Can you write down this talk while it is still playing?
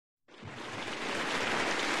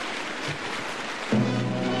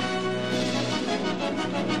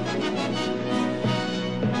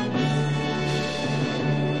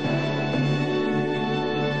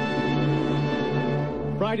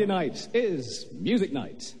Friday night is Music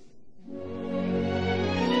Night.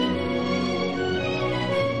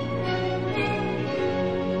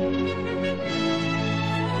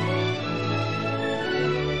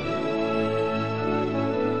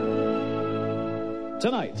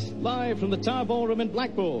 Tonight, live from the Tower Ballroom in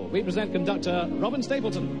Blackpool, we present conductor Robin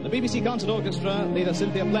Stapleton, the BBC Concert Orchestra, leader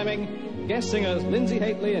Cynthia Fleming, guest singers Linzi,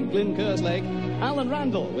 Hateley and Glyn, Kerslake, Alan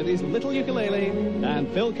Randall with his little ukulele, and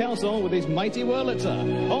Phil Kelsall with his Mighty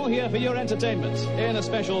Wurlitzer, all here for your entertainment in a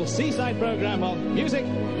special seaside program of music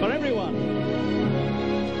for everyone.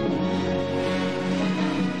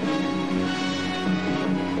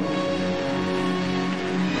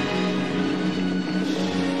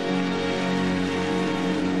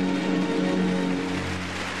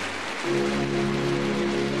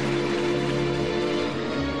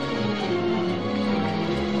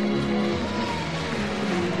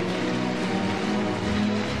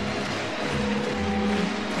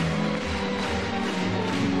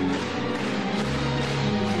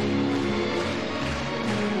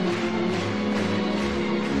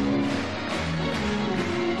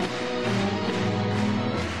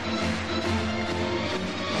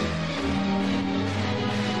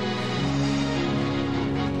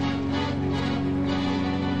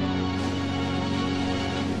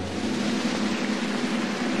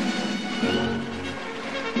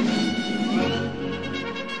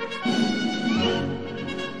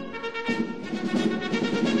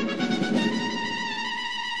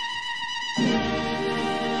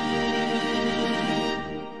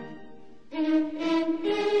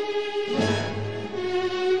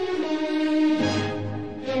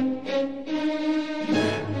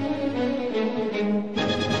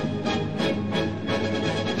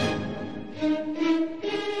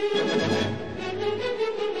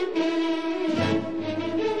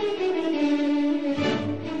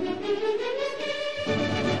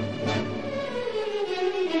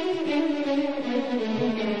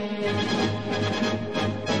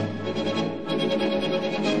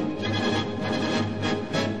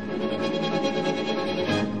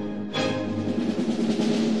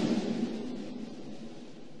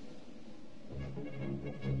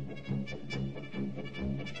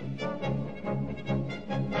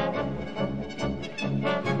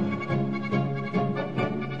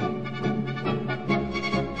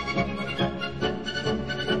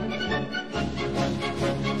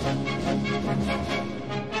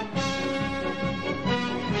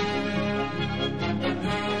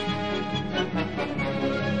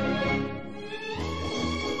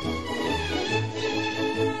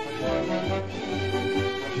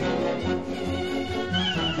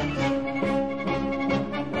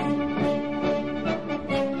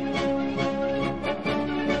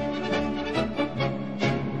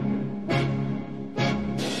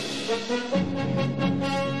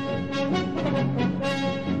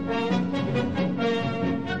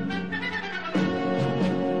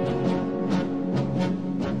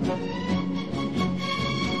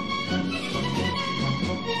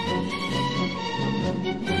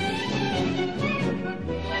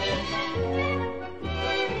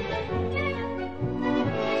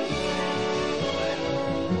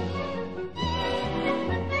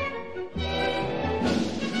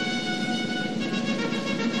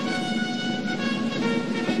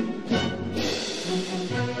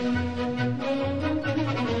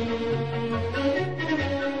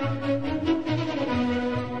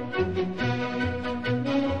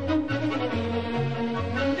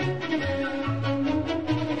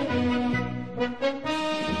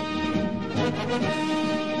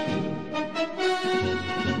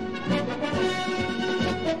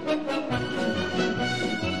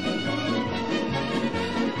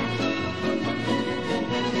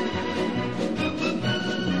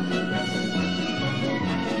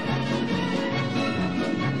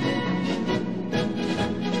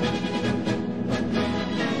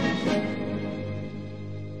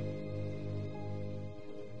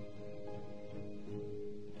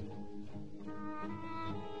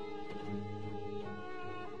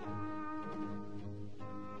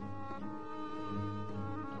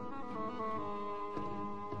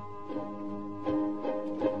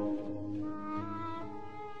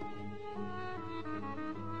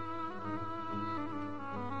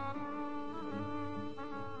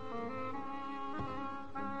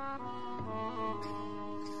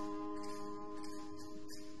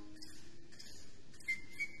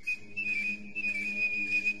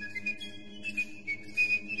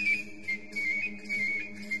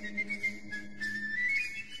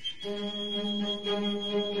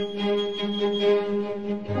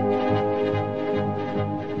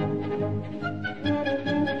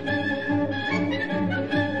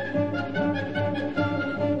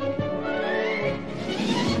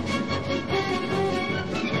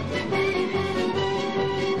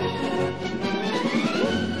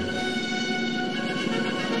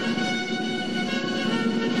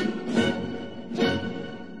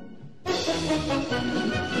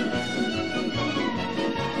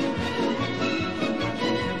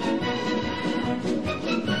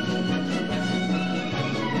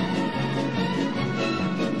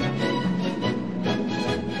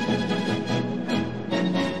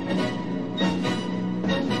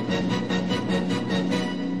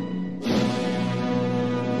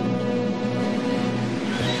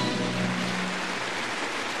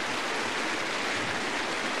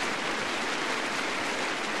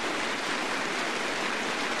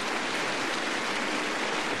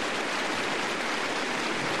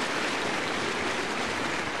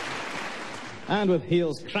 And with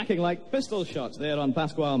heels cracking like pistol shots there on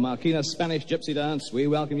Pascual Marquina's Spanish Gypsy dance, we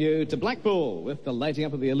welcome you to Blackpool with the lighting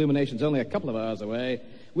up of the illuminations only a couple of hours away.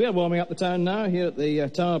 We are warming up the town now here at the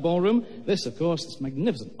Tower Ballroom. This, of course, this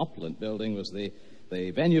magnificent, opulent building was the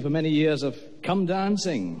venue for many years of Come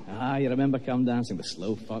Dancing. Ah, you remember Come Dancing, the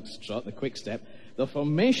slow foxtrot, the quick step, the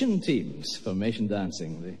formation teams, formation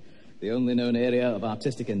dancing, the only known area of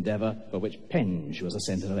artistic endeavour for which Penge was a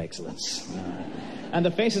centre of excellence. And the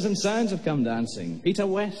faces and sounds of Come Dancing, Peter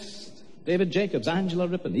West, David Jacobs, Angela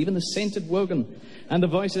Rippon, even the Sainted Wogan, and the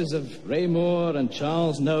voices of Ray Moore and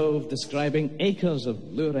Charles Nove describing acres of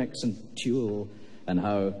lurex and tulle, and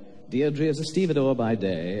how Deirdre is a stevedore by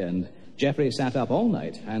day, and Geoffrey sat up all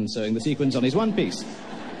night hand-sewing the sequins on his one-piece.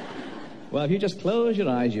 Well, if you just close your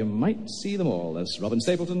eyes, you might see them all as Robin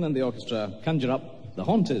Stapleton and the orchestra conjure up the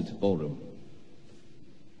Haunted Ballroom.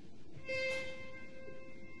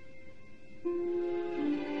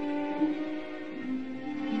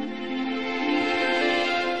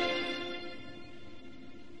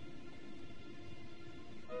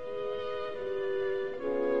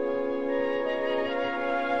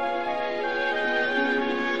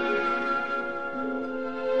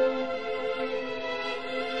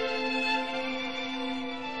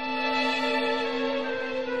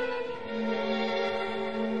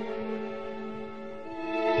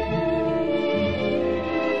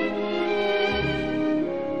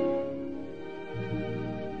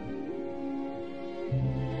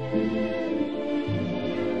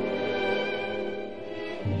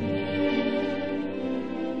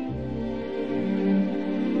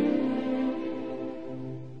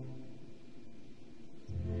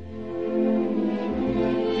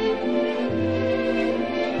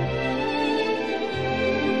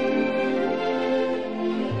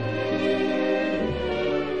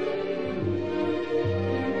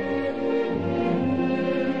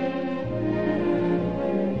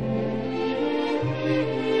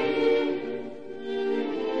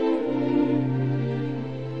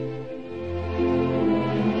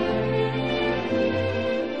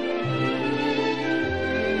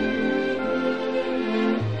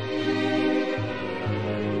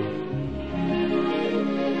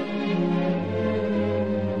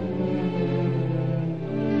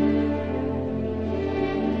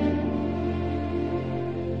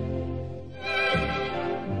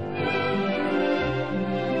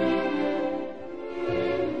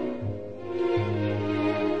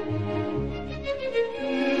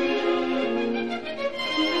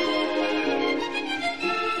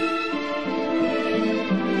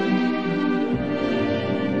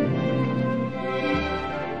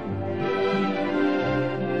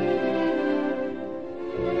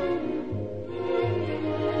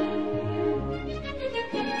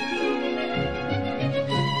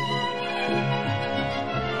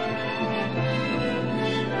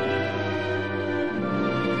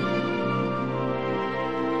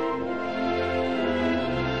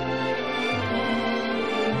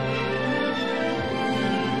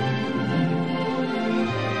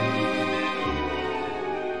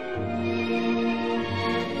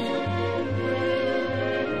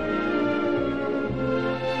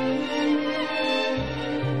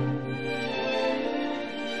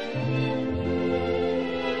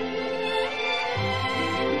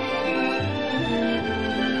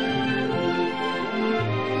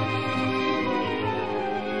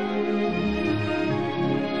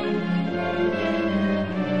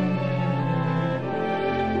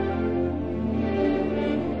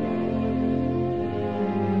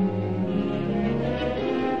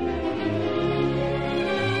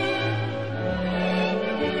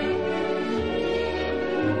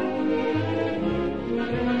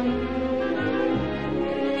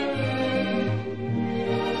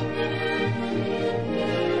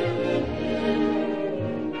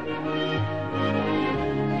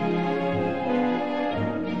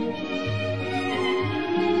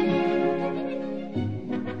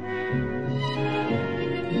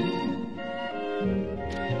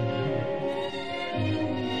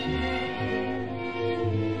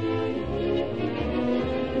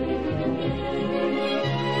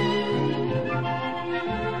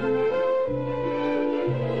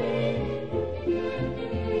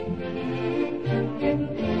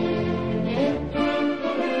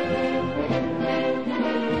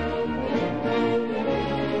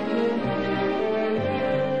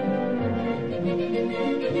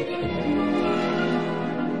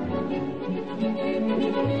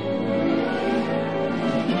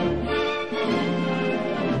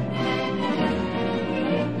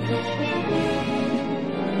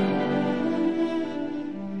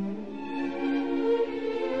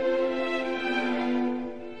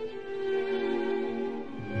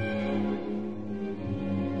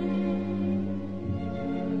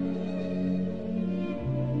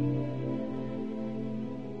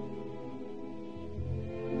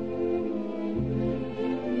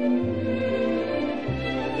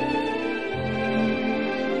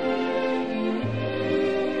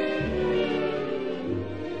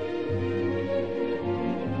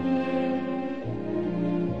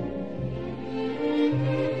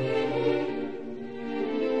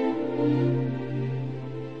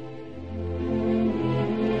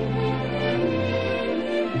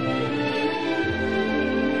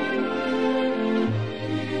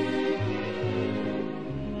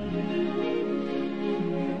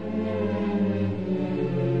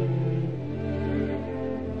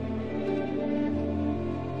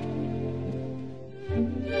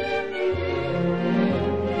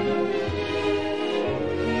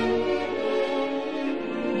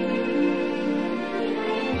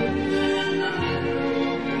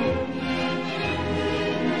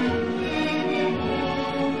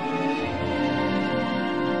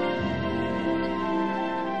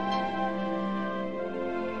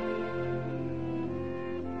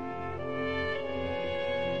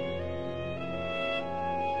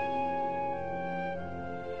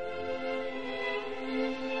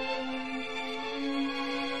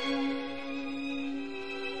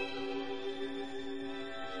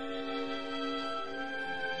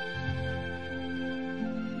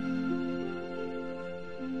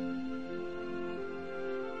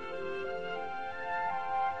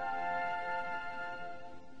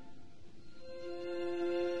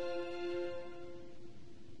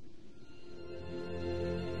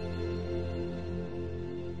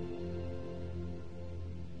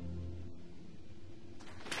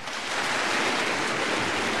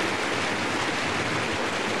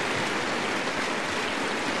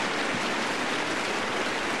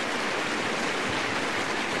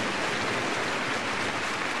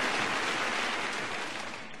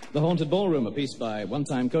 The Haunted Ballroom, a piece by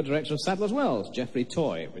one-time co-director of Sadler's Wells, Geoffrey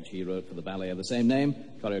Toy, which he wrote for the ballet of the same name,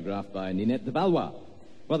 choreographed by Ninette de Valois.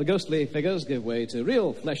 Well, the ghostly figures give way to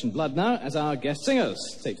real flesh and blood now as our guest singers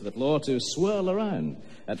take to the floor to swirl around.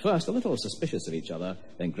 At first, a little suspicious of each other,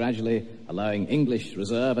 then gradually allowing English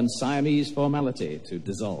reserve and Siamese formality to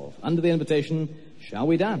dissolve. Under the invitation, Shall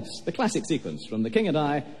We Dance? The classic sequence from The King and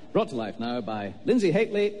I, brought to life now by Linzi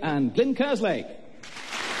Hateley and Glyn Kerslake.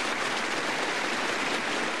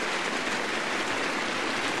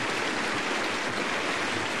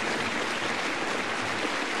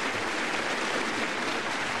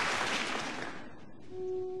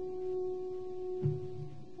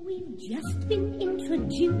 Just been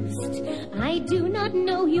introduced, I do not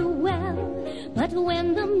know you well, but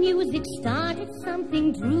when the music started,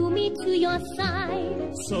 something drew me to your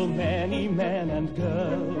side. So many men and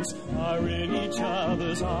girls are in each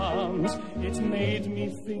other's arms. It made me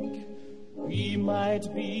think we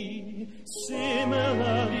might be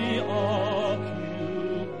similarly occupied.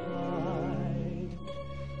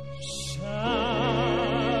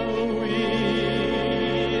 Shall we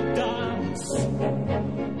dance?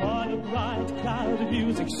 On a bright cloud of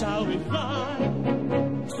music, shall we fly?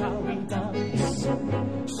 Shall we dance?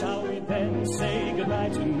 Shall we then say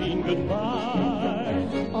goodnight and mean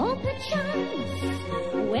goodbye? Or perchance,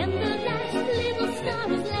 when the last little star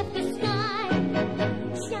has left the sky,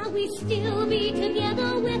 shall we still be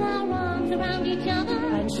together with our arms around each other?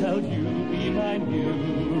 And shall you be my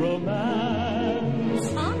new romance?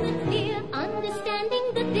 On the clear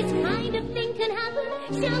understanding that this kind of thing can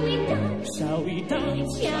happen, shall we dance? Shall we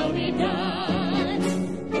dance? Shall we dance?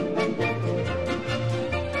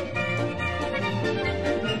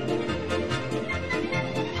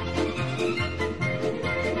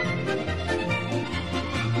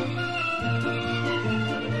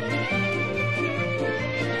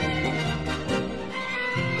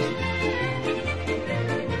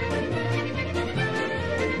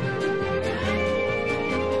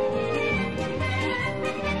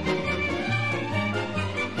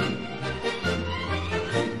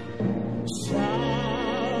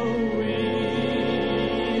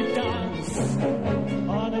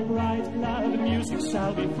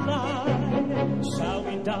 Shall we fly? Shall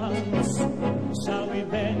we dance? Shall we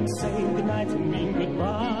then say goodnight and mean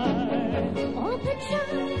goodbye? Or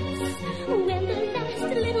perchance, when the last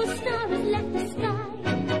little star has left the sky,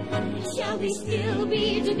 shall we still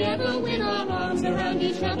be together with our arms around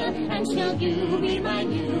each other? And shall you be my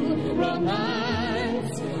new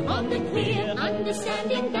romance? On the clear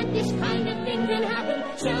understanding that this kind of thing can happen,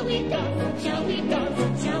 shall we dance? Shall we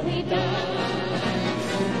dance? Shall we dance?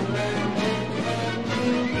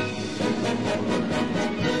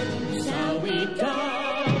 Shall we dance?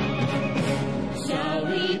 Shall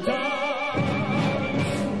we dance?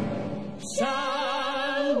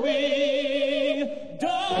 Shall we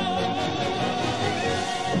dance?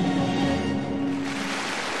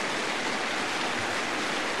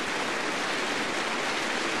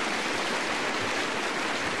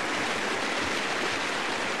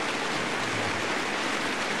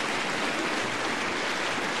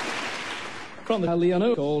 From the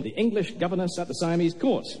Leonardo, called The English Governess at the Siamese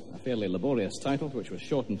Court, a fairly laborious title which was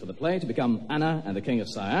shortened for the play to become Anna and the King of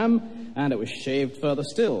Siam, and it was shaved further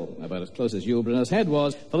still, about as close as Yul Brynner's head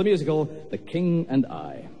was, for the musical The King and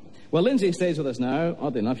I. Well, Linzi stays with us now.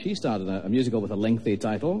 Oddly enough, she started a musical with a lengthy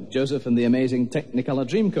title, Joseph and the Amazing Technicolor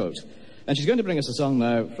Dreamcoat. And she's going to bring us a song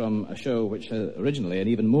now from a show which had originally an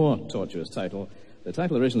even more tortuous title. The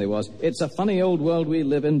title originally was It's a Funny Old World We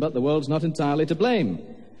Live In, But the World's Not Entirely to Blame.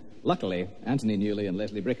 Luckily, Anthony Newley and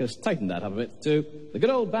Leslie Brickus tightened that up a bit to The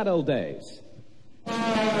Good Old Bad Old Days.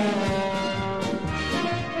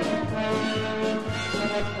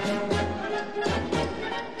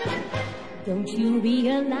 Don't you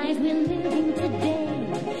realize we're living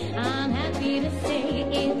today? I'm happy to say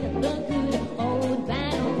in the good old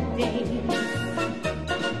bad old days.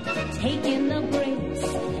 Taking the breaks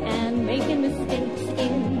and making mistakes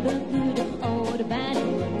in the good old bad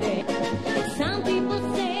old days. Some people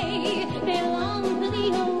say they long for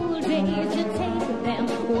the old days to take them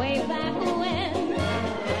way back when.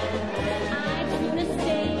 I'd sooner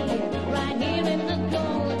stay right here in the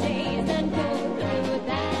gold days than go through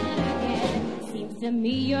that again. Seems to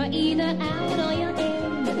me you're either out or you're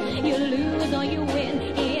in. You lose or you win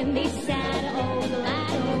in these sad old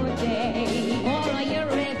glad old days. Or are you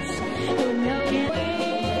rich who know your way?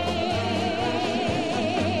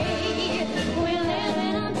 We're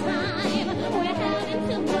living on time, we're having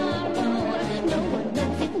tomorrow. No one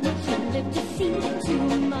knows if we shall live to see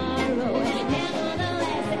tomorrow.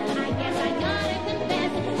 Nevertheless, I guess I gotta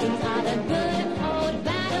confess, these are the good old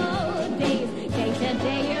bad old days. Day to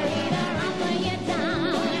day you're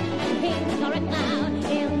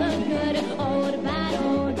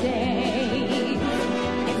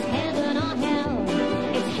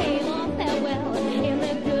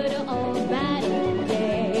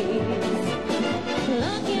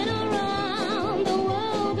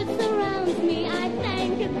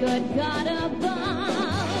God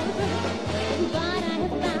above. But I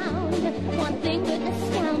have found one thing that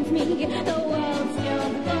astounds me. The world's still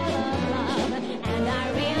full of love. And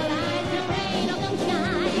I realize the rain of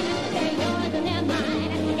sunshine, they're yours and they're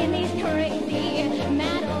mine in these crazy,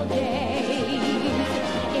 mad old days.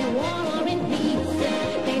 In war or in peace,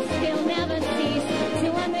 they still never cease to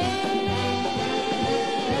amaze.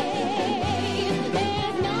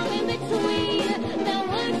 There's no in between the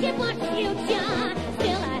worship or future.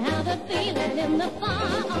 Still I have a feeling in the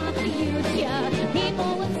far future.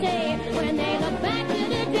 People will say when they look back to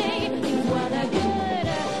the day, these were the good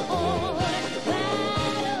old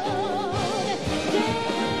bad old days.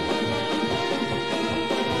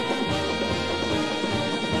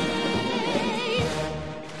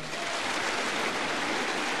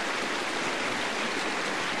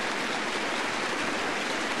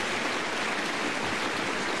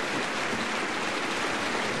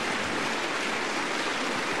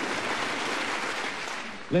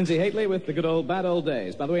 Linzi Hateley with the good old bad old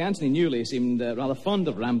days. By the way, Anthony Newley seemed rather fond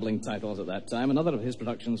of rambling titles at that time. Another of his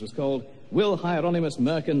productions was called Will Hieronymus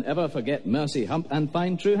Merkin Ever Forget Mercy Hump and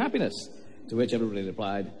Find True Happiness? To which everybody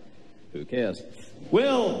replied, who cares?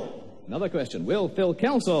 Will! Another question. Will Phil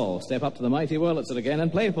Kelsall step up to the Mighty Wurlitzer again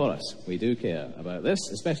and play for us? We do care about this,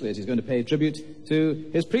 especially as he's going to pay tribute to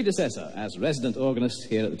his predecessor as resident organist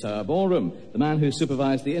here at the Tower Ballroom, the man who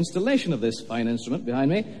supervised the installation of this fine instrument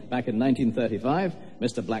behind me back in 1935,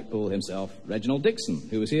 Mr. Blackpool himself, Reginald Dixon,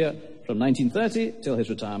 who was here from 1930 till his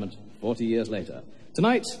retirement 40 years later.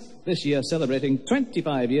 Tonight, this year celebrating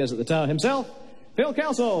 25 years at the Tower himself, Phil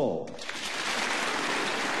Kelsall.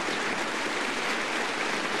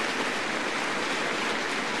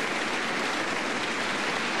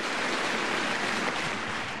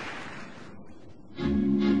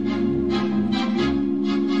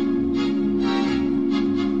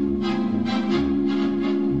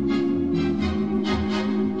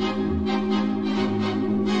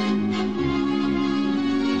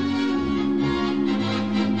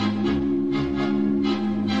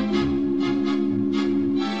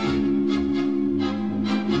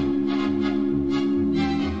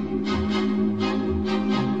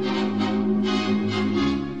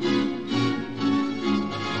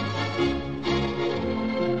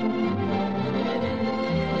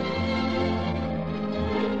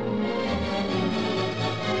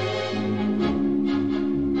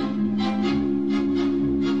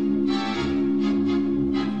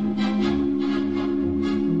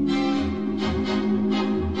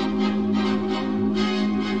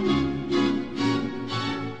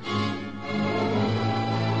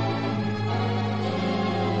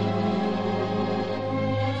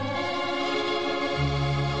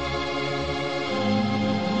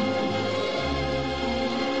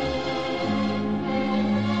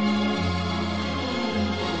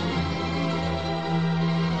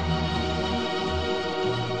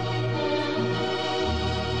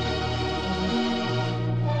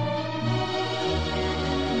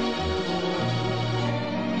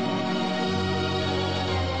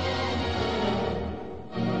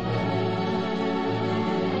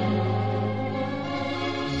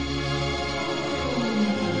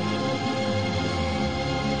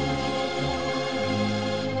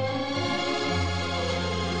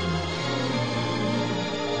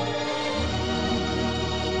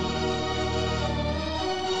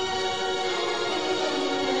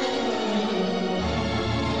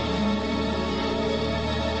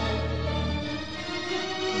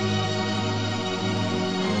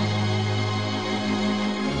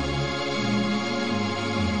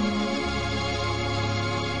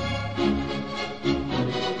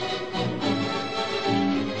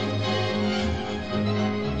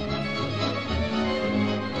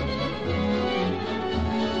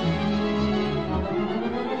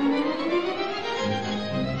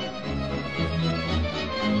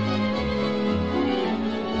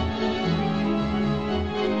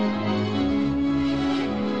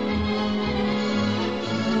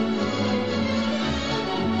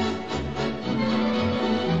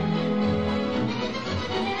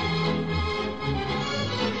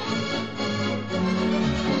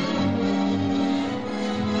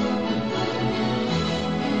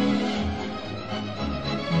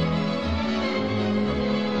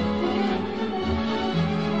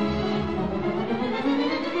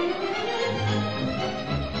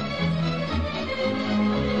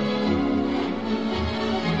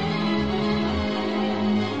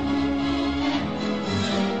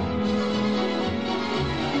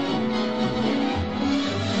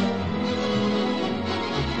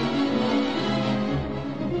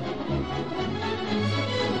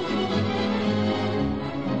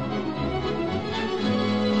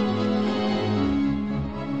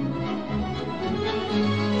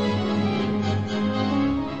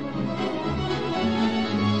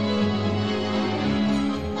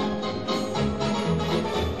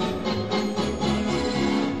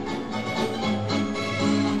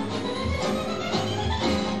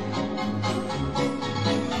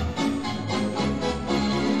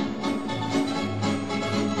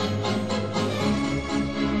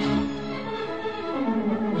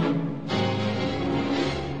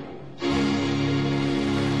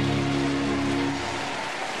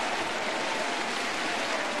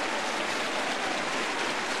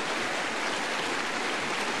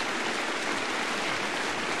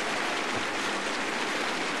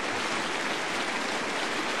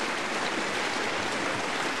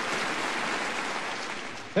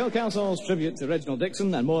 Phil Kelsall's tribute to Reginald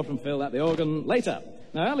Dixon and more from Phil at the organ later.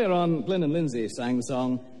 Now, earlier on, Glyn and Linzi sang the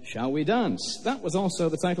song Shall We Dance? That was also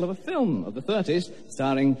the title of a film of the 30s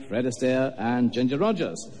starring Fred Astaire and Ginger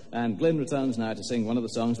Rogers. And Glyn returns now to sing one of the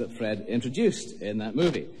songs that Fred introduced in that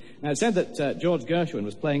movie. Now, it's said that George Gershwin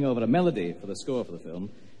was playing over a melody for the score for the film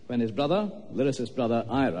when his brother, lyricist brother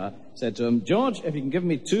Ira, said to him, George, if you can give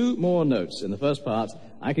me 2 more notes in the first part,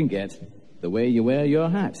 I can get The Way You Wear Your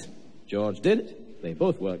Hat. George did it. They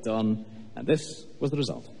both worked on, and this was the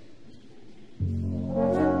result. The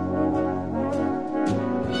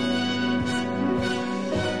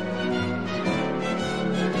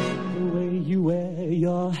way you wear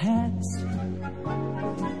your hat,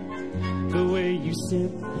 the way you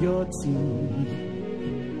sip your tea,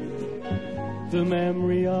 the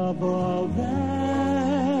memory of all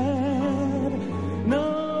that.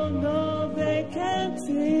 No, they can't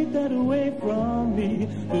take that away from me.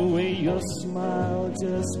 The way your smile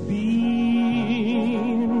just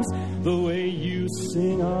beams, the way you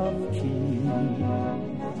sing off key,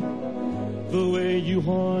 the way you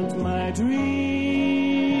haunt my dreams.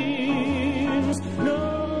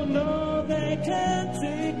 No, they can't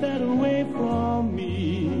take that away from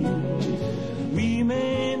me. We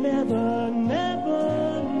may never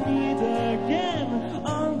meet again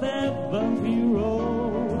on that bumpy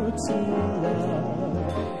road to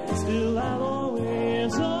love. Still, I'll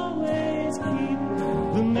always keep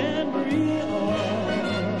the memory of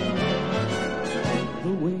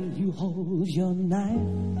the way you hold your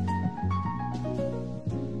knife,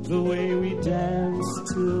 the way we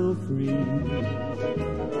danced till 3,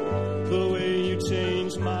 the way you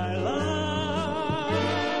changed my life.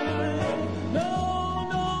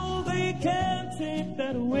 No, they can't take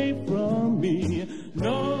that away from me.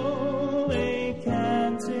 No, they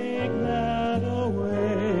can't take that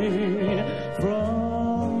away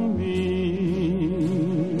from me.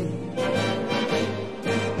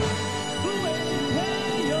 The way you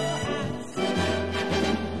wear your hat,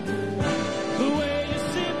 the way you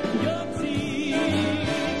sip your tea,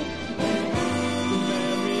 the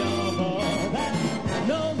memory of all that.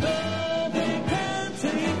 No, they can't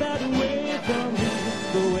take that away from me.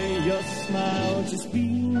 The way your smile just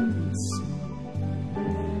beams,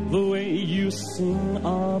 the way you sing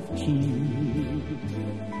off key,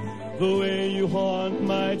 the way you haunt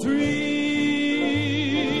my dreams.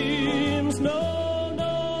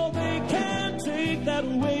 No, they can't take that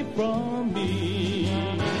away from me.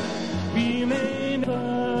 We may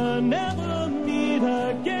never meet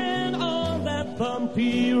again on that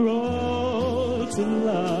bumpy road to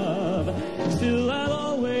love. Still, I'll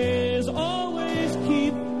always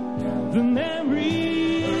keep the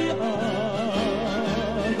memory of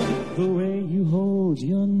the way you hold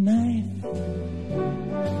your knife,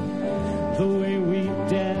 the way we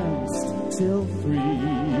danced till 3,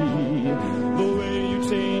 the way you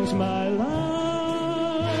changed my life.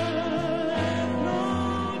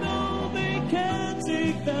 No, they can't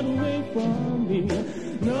take that away from me.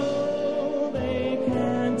 No, they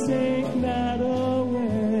can't take that away.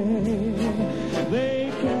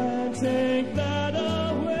 They can't take that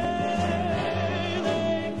away.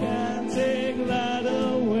 They can't take that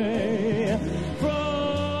away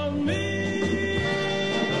from me.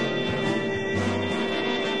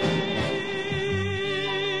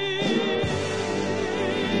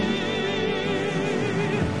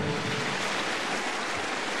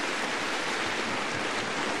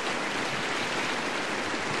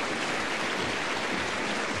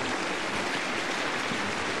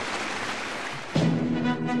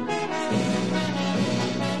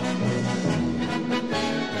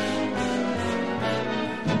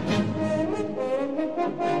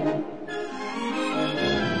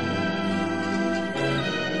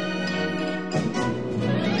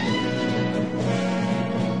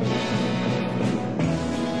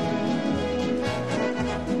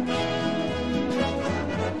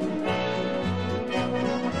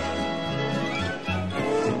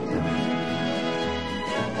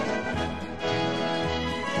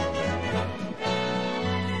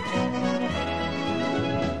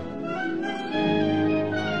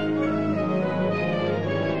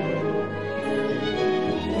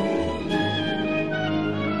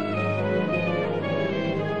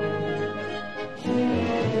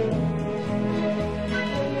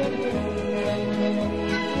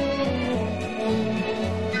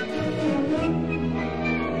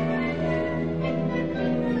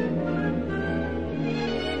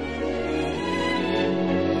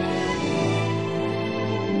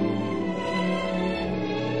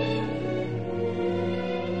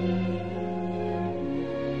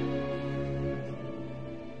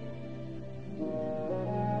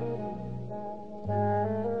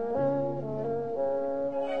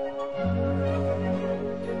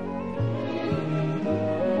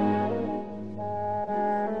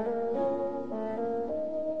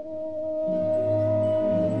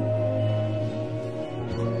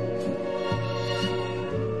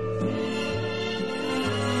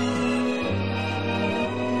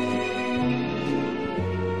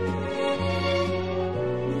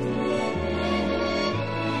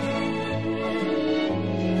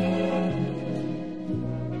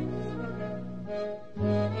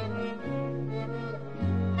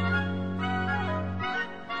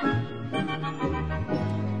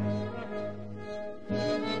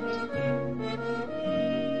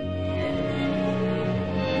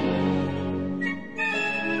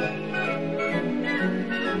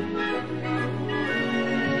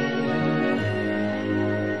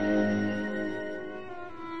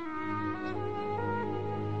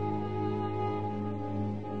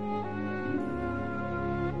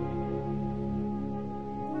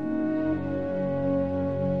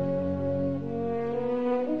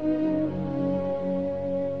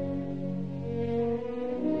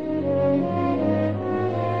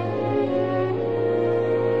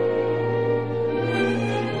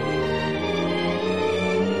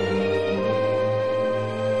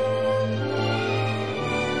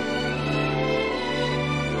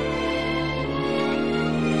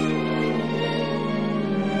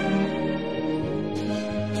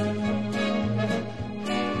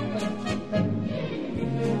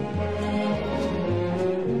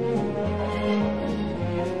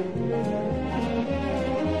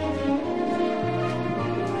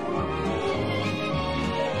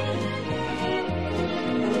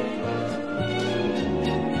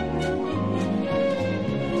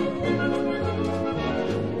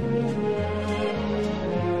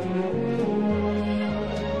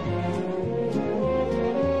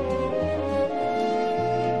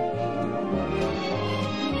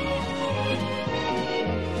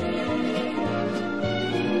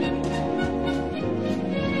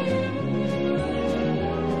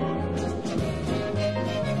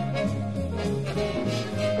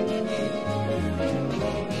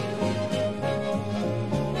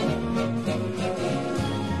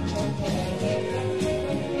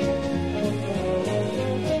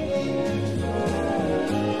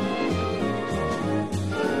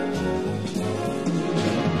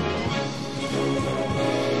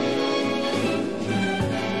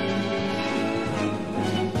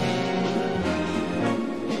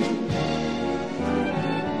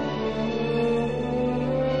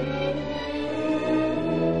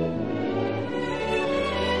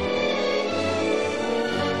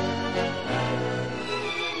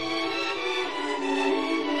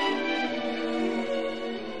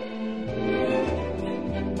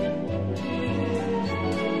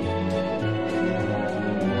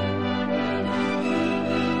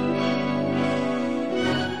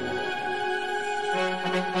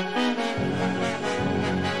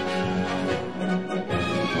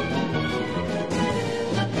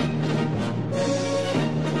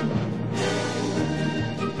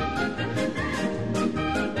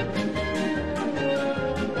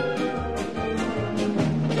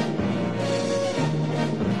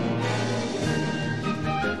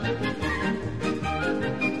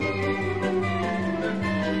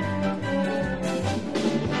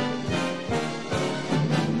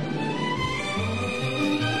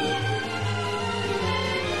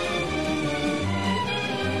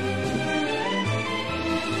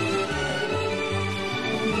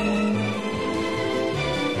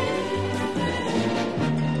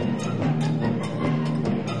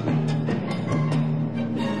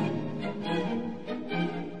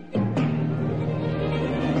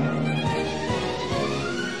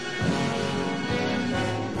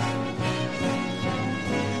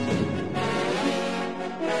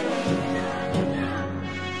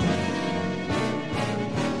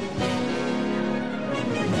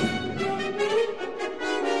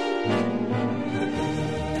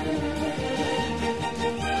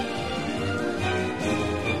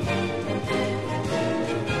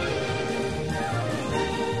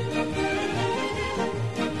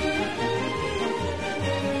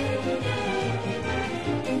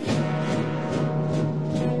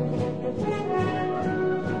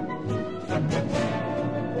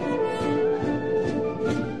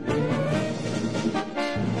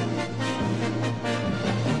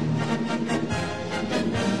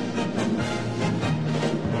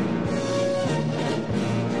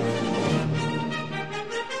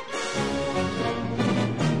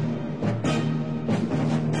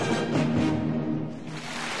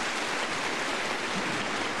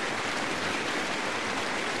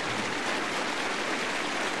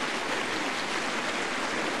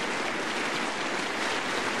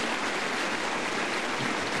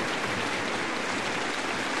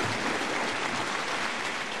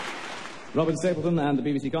 Robin Stapleton and the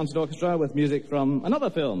BBC Concert Orchestra with music from another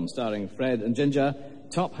film starring Fred and Ginger,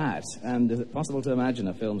 Top Hat. And is it possible to imagine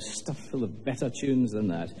a film stuffed full of better tunes than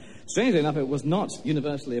that? Strangely enough, it was not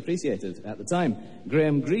universally appreciated at the time.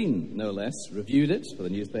 Graham Greene, no less, reviewed it for the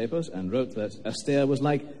newspapers and wrote that Astaire was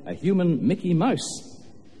like a human Mickey Mouse.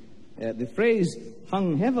 The phrase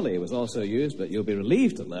hung heavily was also used, but you'll be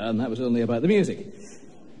relieved to learn that was only about the music.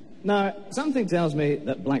 Now, something tells me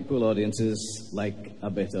that Blackpool audiences like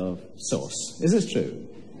a bit of sauce. Is this true?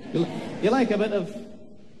 You like a bit of,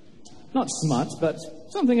 not smut, but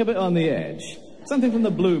something a bit on the edge. Something from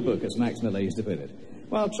the Blue Book, as Max Miller used to put it.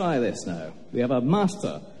 Well, try this now. We have a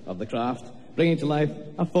master of the craft bringing to life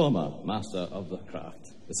a former master of the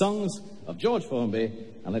craft. The songs of George Formby,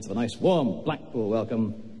 and let's have a nice warm Blackpool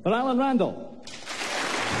welcome for Alan Randall.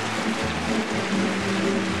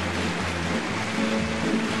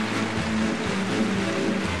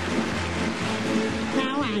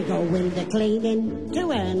 Going the cleaning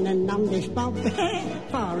to earn an honest bob.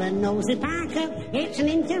 For a nosy Parker, it's an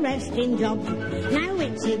interesting job. Now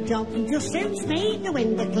it's a job just suits me. The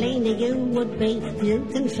window cleaner you would be. You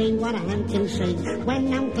can see what I can see.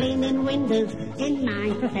 When I'm cleaning windows in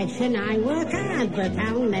my profession, I work hard, but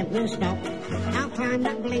I'll never stop. I'll climb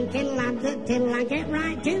that blinking ladder till I get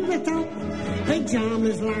right to the top.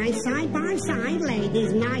 Pyjamas lie side by side,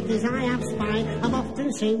 ladies' nighties I have spied. I've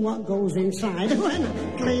often seen what goes inside when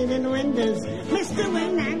I'm cleaning windows. Mr.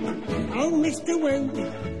 Wu now, oh Mr. Wu,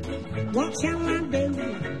 what shall I do?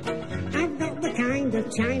 I've got the kind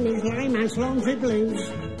of Chinese limehouse laundry blues.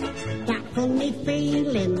 That funny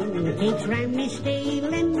feeling keeps round me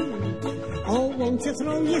stealing. Oh, won't you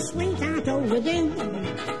throw your sweetheart overdue?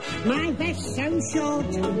 My vest's so short,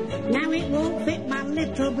 now it won't fit my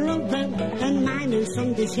little brother. And my new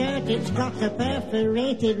Sunday shirt, it's got a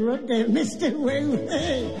perforated rudder. Mr. Wu,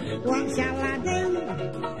 what shall I do?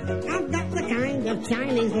 I've got the kind of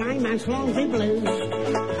Chinese limehouse laundry blues.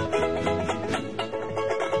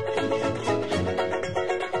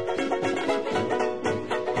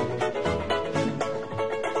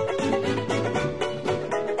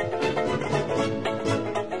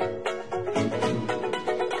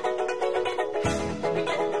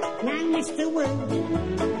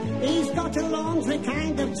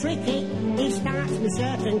 Tricky, he starts with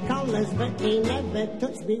certain collars, but he never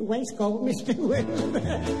touched me waistcoat, Mr. Wu.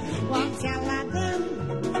 What shall I do?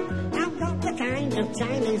 I've got the kind of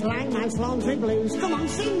Chinese limehouse laundry blues. Come on,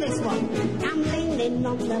 sing this one. I'm leaning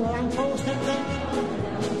on the lamppost of the,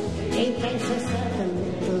 in case a certain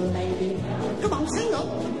little lady. Come on, sing up.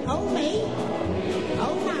 Oh me,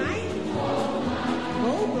 oh my,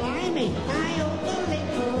 oh blimey, I owe the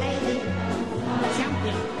little lady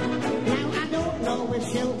champion. Now I don't know if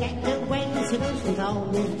she'll get the way she was doesn't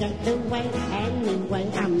always get the way.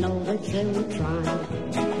 Anyway, I know that she'll try.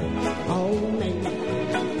 Oh, me.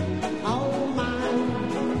 Oh, my.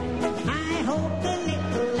 I hope the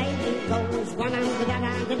little lady goes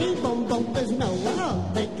 100-boom-boom. There's no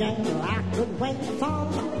other girl I could wait for.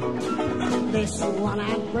 This one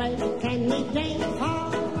I'd break any day for.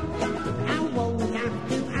 I won't have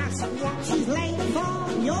to ask what she's late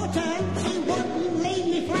for. Your turn, she wouldn't leave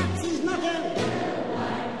me flat. She's not a...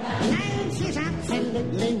 No, she's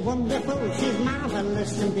absolutely wonderful. She's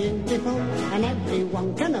marvellous and beautiful, and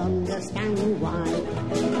everyone can understand why.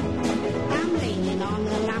 I'm leaning on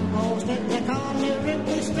a lamppost at the corner of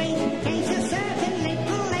the street, in case a certain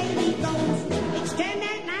little lady goes. It's turned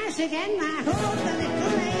out nice again. I hope the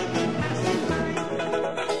little lady passes by.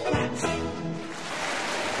 That's it.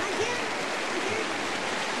 Thank you.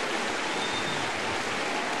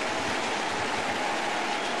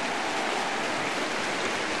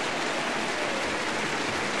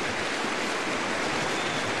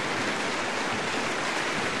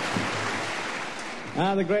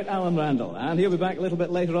 The great Alan Randall, and he'll be back a little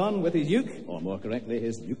bit later on with his uke, or more correctly,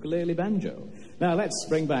 his ukulele banjo. Now, let's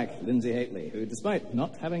bring back Linzi Hateley, who, despite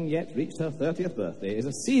not having yet reached her 30th birthday, is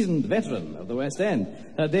a seasoned veteran of the West End.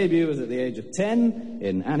 Her debut was at the age of 10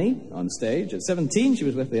 in Annie, on stage. At 17, she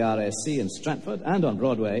was with the RSC in Stratford, and on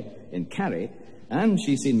Broadway in Carrie. And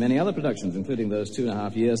she's seen many other productions, including those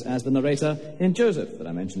 2.5 years as the narrator in Joseph that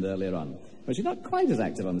I mentioned earlier on. But she's not quite as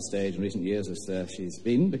active on the stage in recent years as she's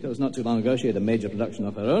been, because not too long ago she had a major production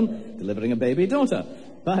of her own, delivering a baby daughter.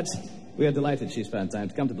 But we are delighted she's found time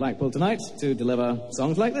to come to Blackpool tonight to deliver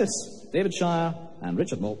songs like this: David Shire and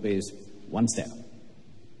Richard Maltby's One Step.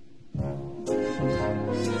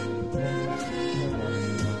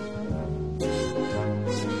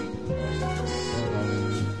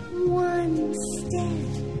 One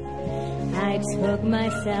step, I took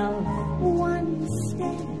myself one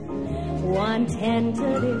step. One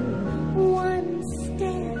tentative, one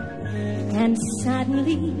step, and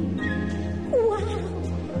suddenly, wow,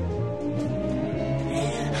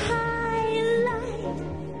 high life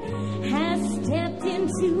has stepped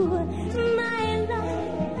into my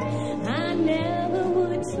life. I never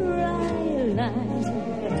would try life,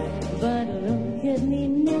 but look at me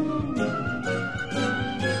now.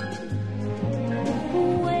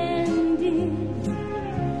 When did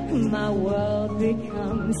my world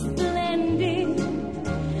become splendid?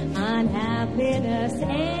 Unhappiness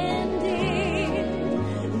ended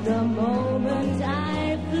the moment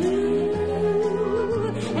I flew,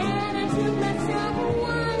 and I took myself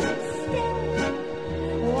one step,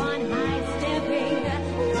 one high stepping,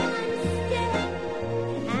 one step,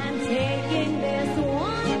 and taking this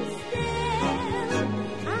one step,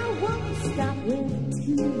 I won't stop with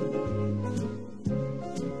two.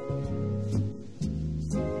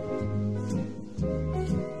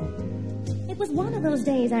 It was one of those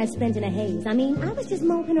days I spent in a haze. I mean, I was just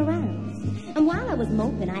moping around. And while I was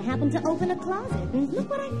moping, I happened to open a closet, and look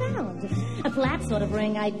what I found. A flat sort of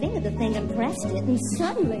ring. I fingered the thing and pressed it, and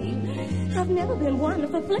suddenly, I've never been one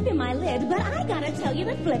for flipping my lid, but I gotta tell you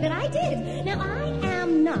that flip it I did. Now, I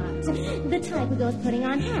am not the type who goes putting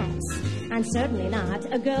on hats. I'm certainly not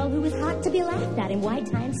a girl who is hot to be laughed at in white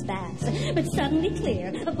tie and spats. But suddenly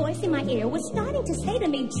clear, a voice in my ear was starting to say to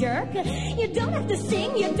me, jerk, you don't have to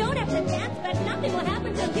sing, you don't have to dance, but nothing will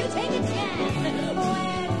happen till you take a chance.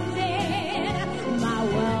 When did my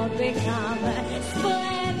world become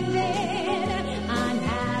splendid?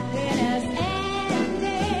 Unhappiness ended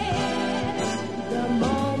the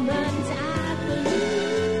moment I flew.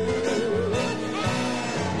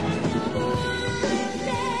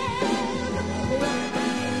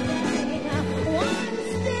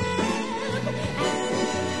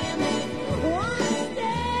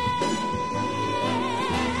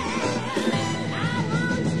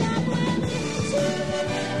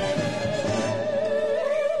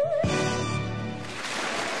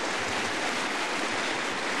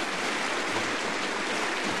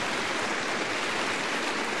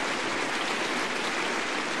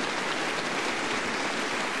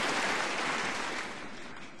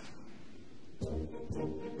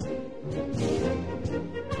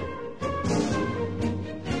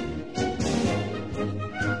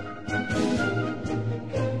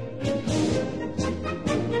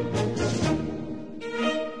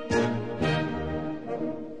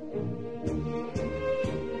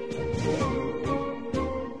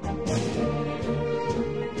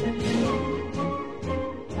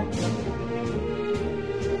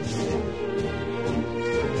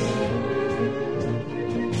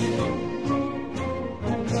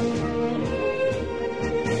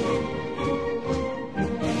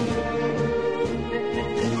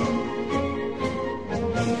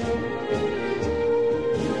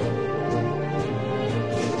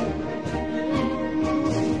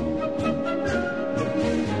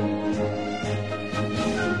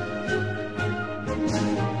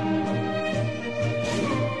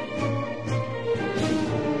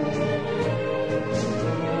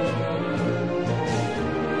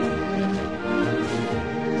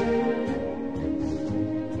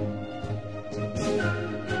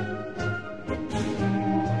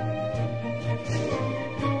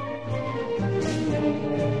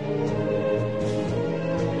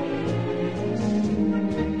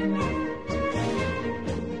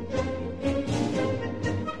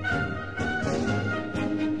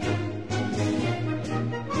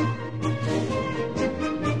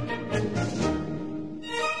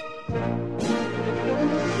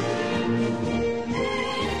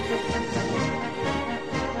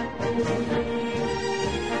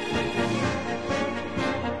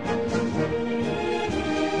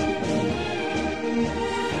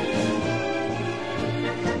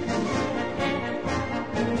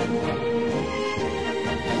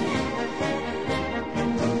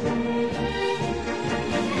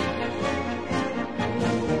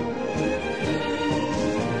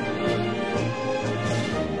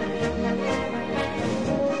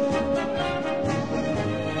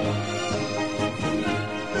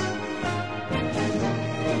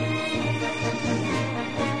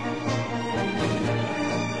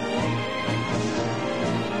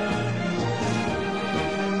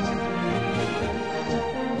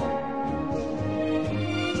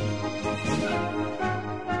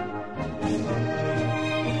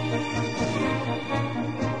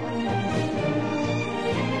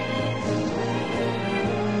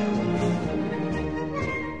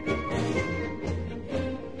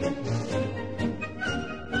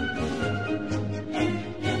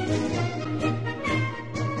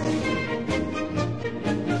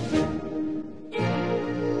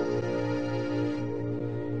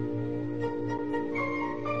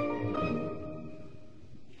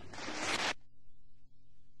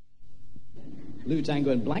 Blue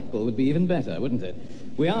Tango in Blackpool would be even better, wouldn't it?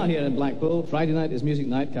 We are here in Blackpool. Friday night is music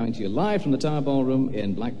night, coming to you live from the Tower Ballroom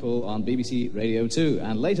in Blackpool on BBC Radio 2.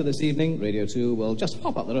 And later this evening, Radio 2 will just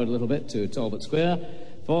hop up the road a little bit to Talbot Square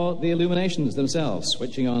for the Illuminations themselves,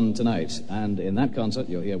 switching on tonight. And in that concert,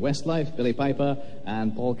 you'll hear Westlife, Billy Piper,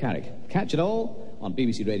 and Paul Carrick. Catch it all on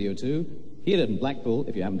BBC Radio 2. Hear it in Blackpool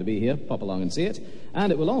if you happen to be here. Pop along and see it.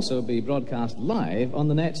 And it will also be broadcast live on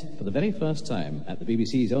the net for the very first time at the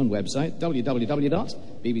BBC's own website,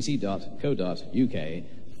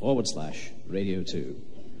 www.bbc.co.uk/Radio 2.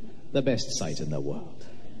 The best site in the world.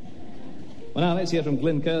 Well, now let's hear from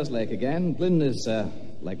Glyn Kerslake again. Glyn is,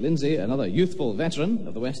 like Linzi, another youthful veteran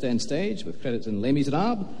of the West End stage with credits in Les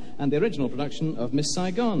Miserables and the original production of Miss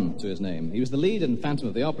Saigon to his name. He was the lead in Phantom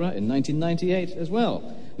of the Opera in 1998 as well.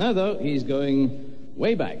 Now, though, he's going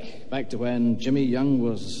way back to when Jimmy Young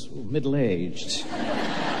was middle-aged.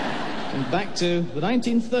 And back to the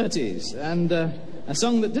 1930s, and a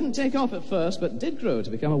song that didn't take off at first, but did grow to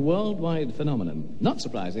become a worldwide phenomenon. Not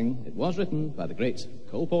surprising, it was written by the great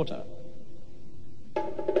Cole Porter.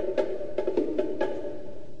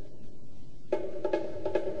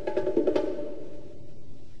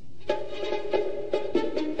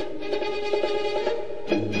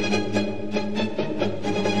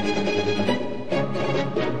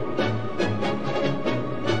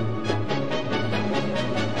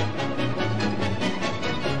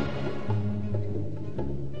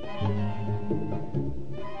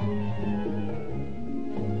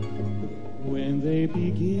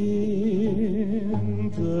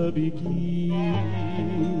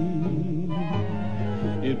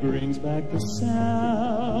 The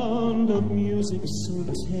sound of music so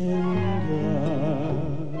tender.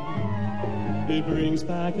 It brings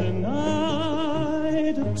back a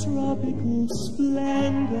night of tropical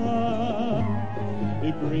splendor.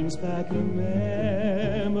 It brings back a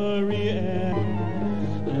memory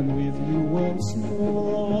and with you once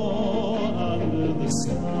more under the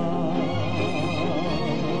stars.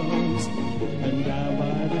 And down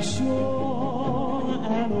by the shore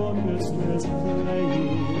an orchestra's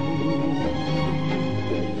playing.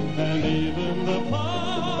 And even the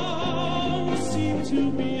palms seem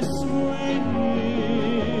to be swaying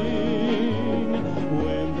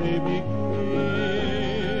when they begin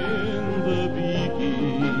the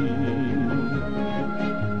beguine.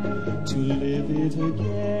 To live it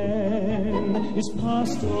again is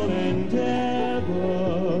past all endeavor,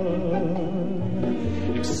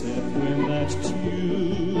 except when that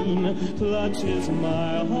tune clutches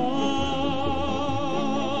my heart.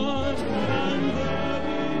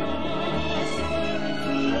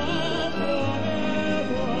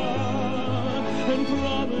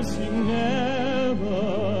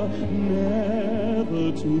 Never, never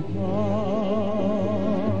to part.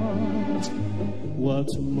 What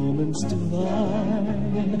moments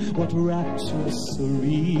divine, what rapture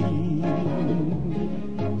serene,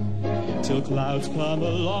 till clouds come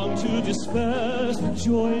along to disperse the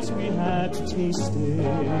joys we had tasted.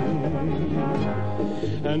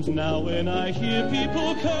 And now when I hear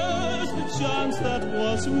people curse the chance that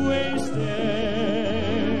was wasted,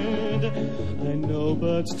 I know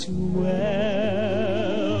but too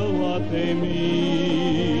well what they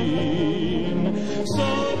mean.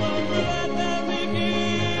 So let them begin,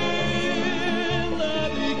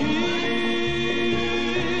 let begin.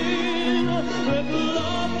 Let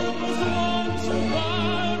love that was once a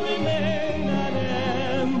fire remain an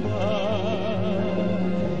ember.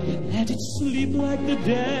 Let it sleep like the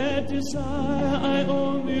dead desire I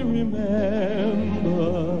only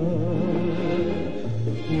remember.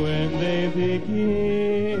 When they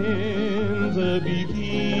begin the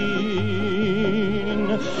beguine.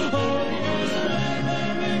 Oh, yes, let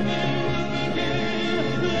them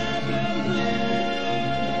begin, let them play,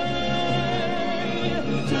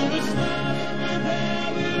 till the stars prepare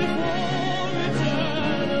before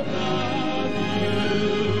return about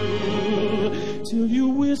you, till you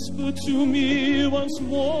whisper to me once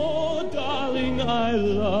more, darling, I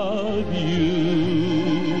love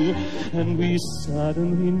you. And we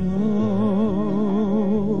suddenly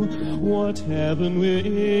know what heaven we're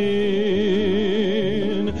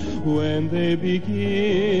in when they begin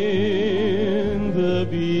the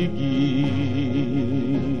beguine.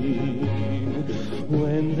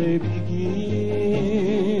 When they begin.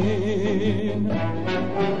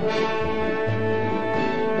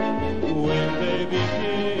 When they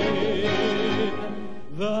begin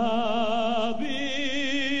the beguine.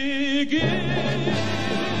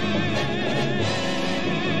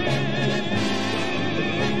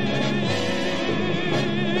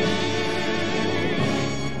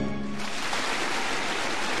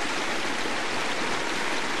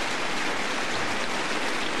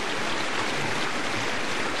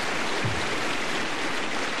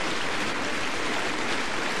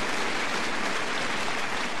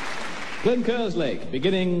 Glyn Kerslake,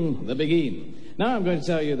 beginning the Beguine. Now I'm going to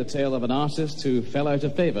tell you the tale of an artist who fell out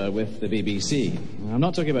of favour with the BBC. I'm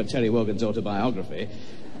not talking about Terry Wogan's autobiography.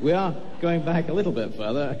 We are going back a little bit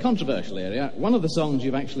further, a controversial area. One of the songs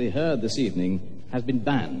you've actually heard this evening has been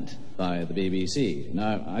banned by the BBC.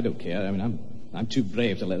 Now, I don't care. I mean, I'm too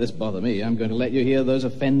brave to let this bother me. I'm going to let you hear those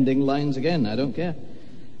offending lines again. I don't care.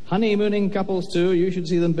 Honeymooning couples too, you should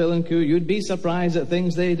see them bill and coo. You'd be surprised at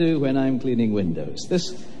things they do when I'm cleaning windows.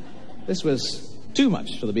 This was too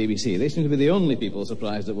much for the BBC. They seem to be the only people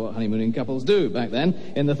surprised at what honeymooning couples do back then.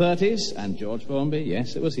 In the 30s, and George Formby,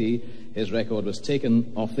 yes, it was he, his record was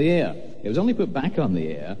taken off the air. It was only put back on the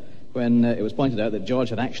air when it was pointed out that George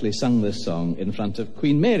had actually sung this song in front of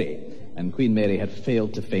Queen Mary, and Queen Mary had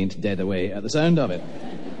failed to faint dead away at the sound of it.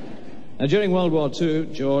 Now, during World War II,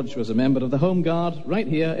 George was a member of the Home Guard right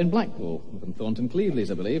here in Blackpool, from Thornton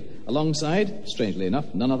Clevedley's, I believe, alongside, strangely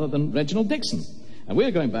enough, none other than Reginald Dixon. And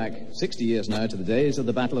we're going back 60 years now to the days of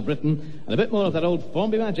the Battle of Britain, and a bit more of that old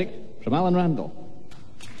Formby magic from Alan Randall.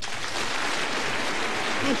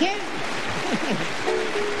 Thank you.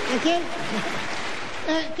 Thank you.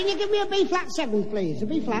 Can you give me a B flat 7, please? A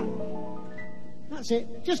B flat. That's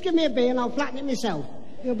it. Just give me a B and I'll flatten it myself.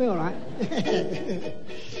 You'll be all right.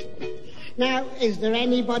 Now, is there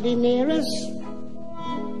anybody near us?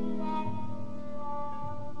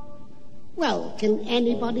 Well, can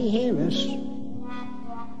anybody hear us?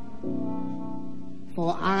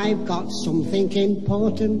 For I've got something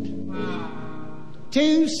important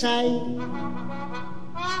to say.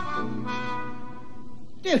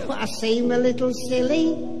 Do I seem a little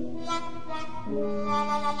silly?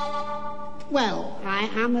 Well, I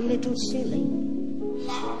am a little silly.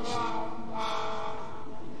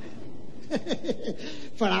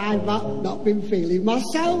 For I've not been feeling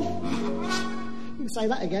myself. You can say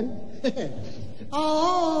that again.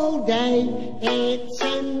 All day it's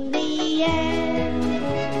in the air,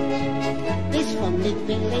 this funny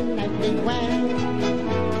feeling everywhere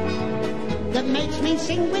that makes me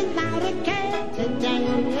sing without a care today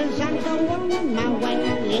as I go on my way.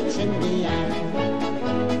 It's in the air,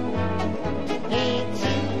 it's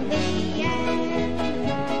in the air,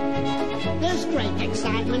 there's great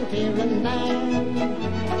excitement here and there.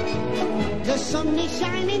 The sun is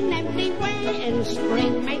shining everywhere and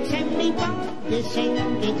spring makes everybody sing.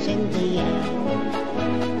 It's in the air.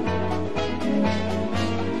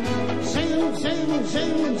 Zoom, zoom,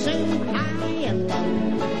 zoom, zoom, high and low.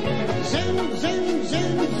 Zoom, zoom,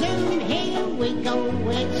 zoom, zoom, here we go.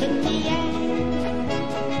 It's in the air.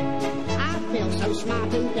 I feel so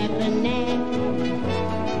smart and debonair,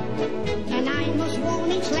 and I must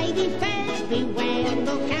warn each lady fair, beware,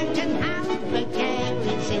 look out and have a care.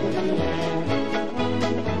 It's in the air.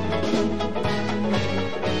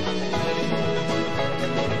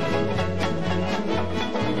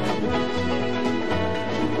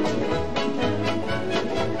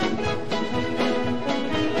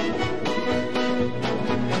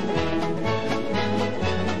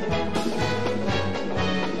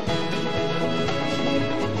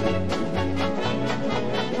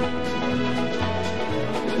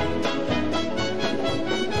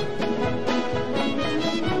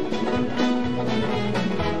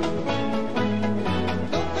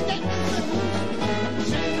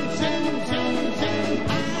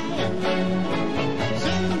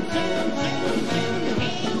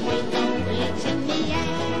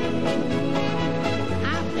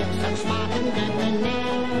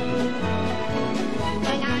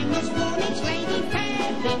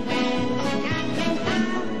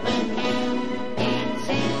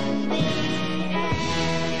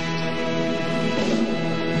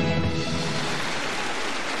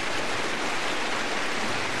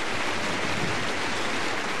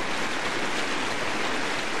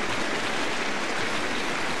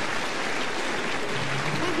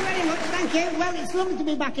 Well, it's lovely to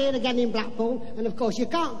be back here again in Blackpool, and of course you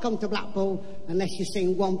can't come to Blackpool unless you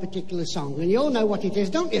sing one particular song, and you all know what it is,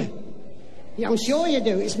 don't you? Yeah, I'm sure you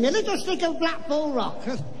do. It's my little stick of Blackpool rock.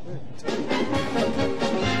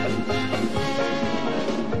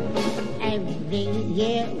 Every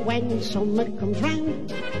year when summer comes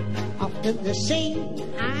round, off to the sea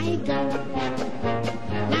I go.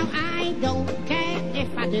 Now I don't care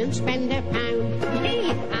if I do spend a pound.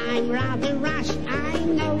 Hey, I'm rather rash, I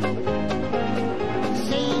know.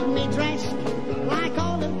 See me dressed like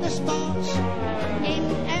all of the sports, in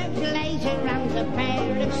a blazer and a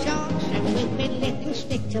pair of shorts, and with me little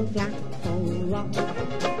stick of Blackpool rock.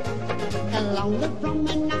 Along the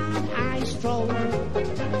promenade I stroll.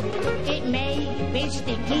 It may bit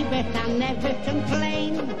sticky, but I never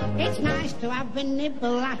complain. It's nice to have a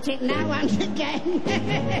nibble at it now and again.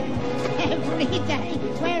 Every day,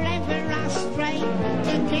 wherever I stray,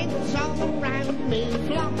 the kids all round me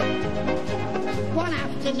flock. One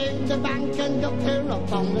afternoon, the band conductor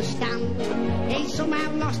up on the stand, he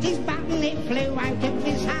somehow lost his bat and it flew out of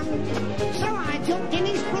his hand. So I jumped in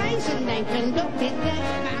his place and then conducted the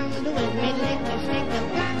band with me little stick of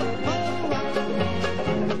Blackpool rock.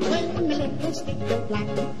 With me little stick of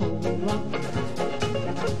Blackpool rock.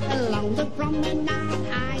 Along the promenade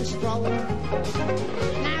I strolled.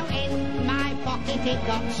 Now in my pocket it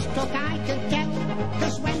got stuck, I could tell,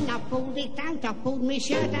 'cause when I pulled it out, I pulled my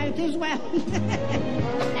shirt out as well.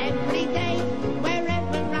 Every day,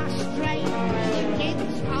 wherever I stray, the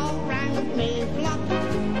kids all round me flock.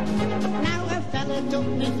 Now a fella took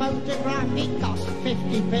me photograph, it cost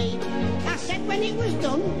 50p. I said when it was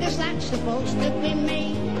done, 'cause that's supposed to be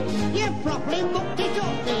me. You probably booked it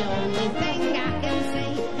up, the only thing I can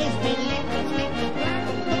see is me little stick of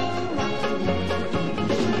Blackpool rock.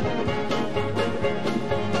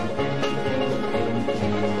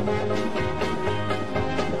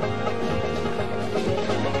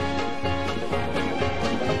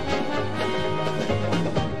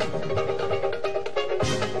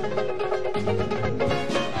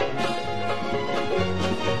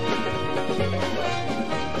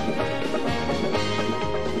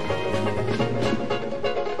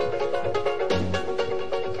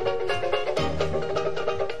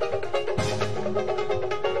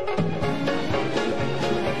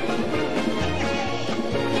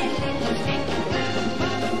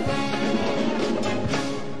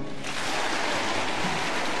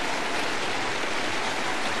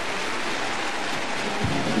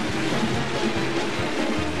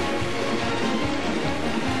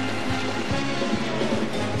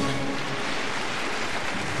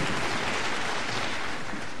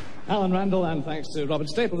 Alan Randall, and thanks to Robin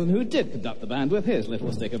Stapleton, who did conduct the band with his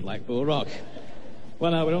little stick of Blackpool rock.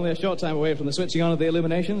 Well, now, we're only a short time away from the switching on of the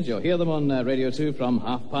illuminations. You'll hear them on Radio 2 from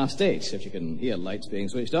 8:30, if you can hear lights being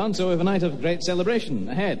switched on. So we have a night of great celebration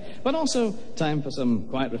ahead, but also time for some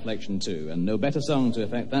quiet reflection too, and no better song to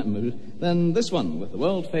affect that mood than this one, with the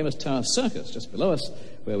world-famous Tower Circus just below us,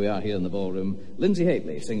 where we are here in the ballroom. Linzi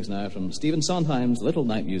Hateley sings now from Stephen Sondheim's Little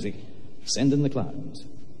Night Music, Send in the Clouds.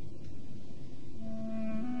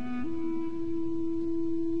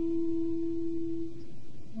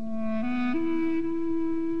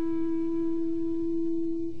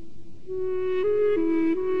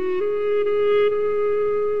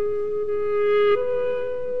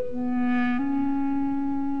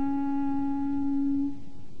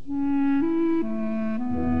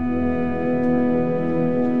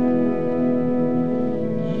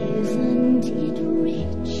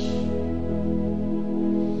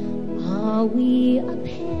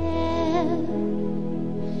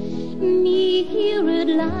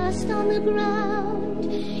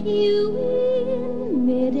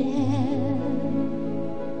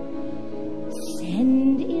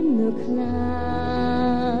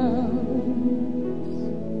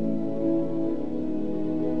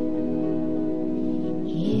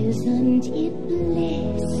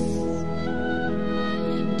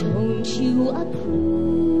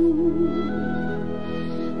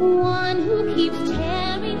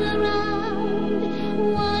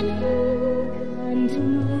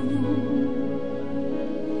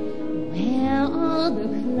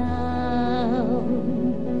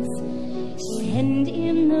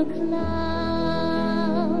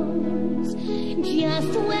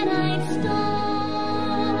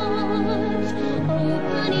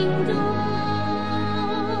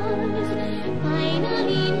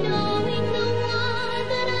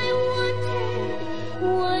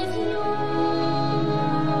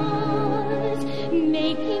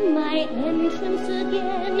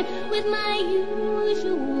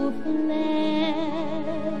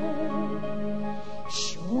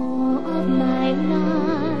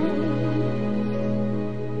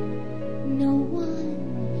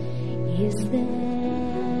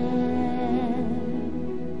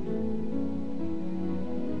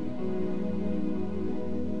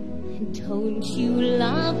 Don't you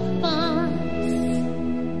laugh fast,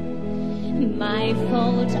 my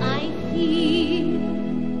fault I fear.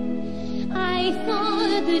 I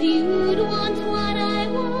thought that you'd want what I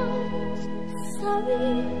want.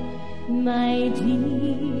 Sorry, my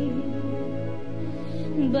dear,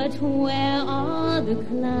 but where are the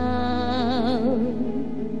clouds?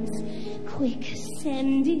 Quick,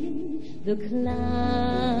 send in the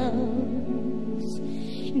clouds.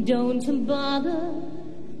 Don't bother,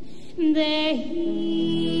 they're here.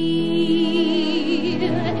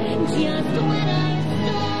 Just when I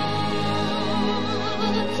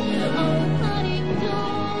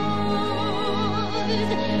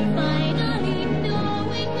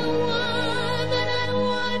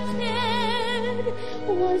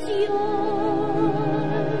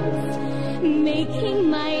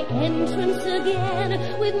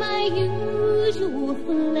my usual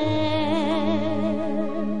flair,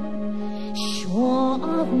 sure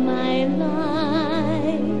of my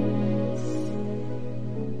lies,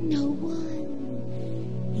 no one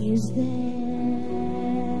is there.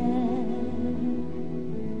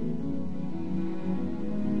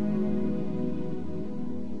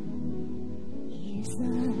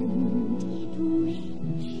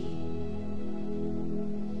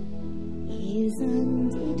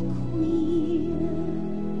 Isn't it queer,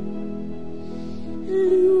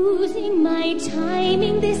 losing my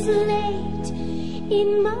timing this late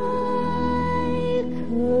in my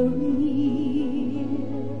career?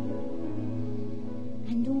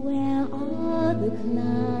 And where are the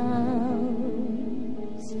clowns?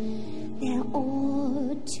 There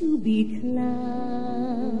ought to be clowns.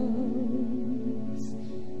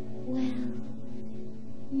 Well,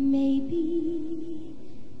 maybe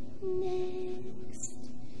next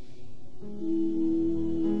year.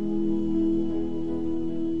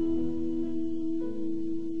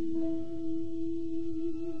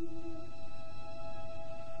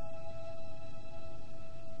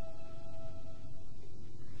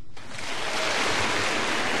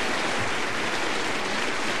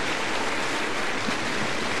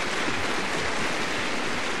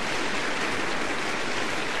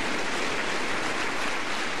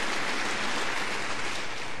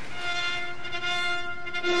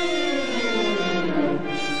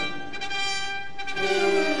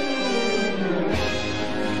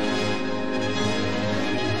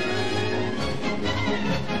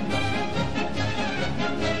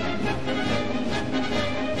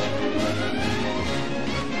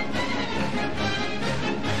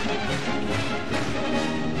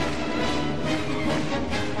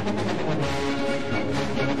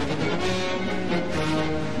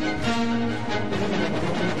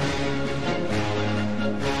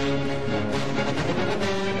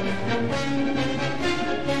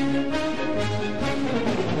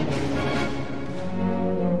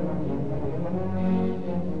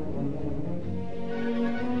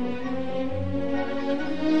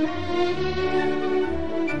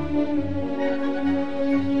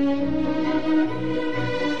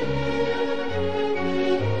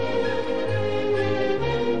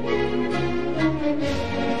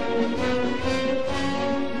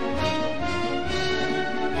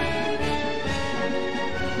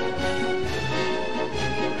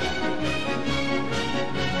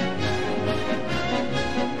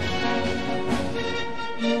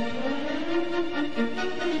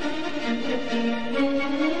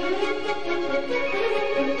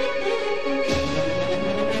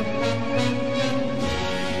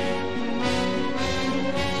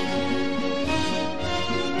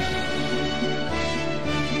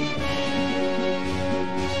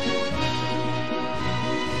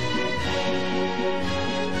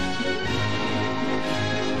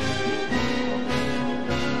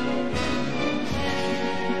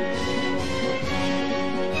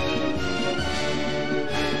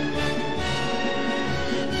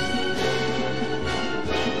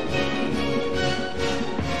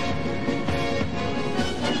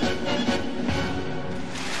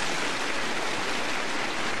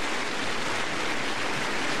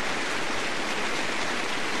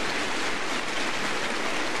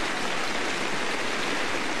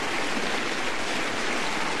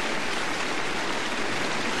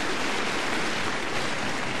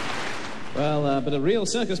 Well, a bit of real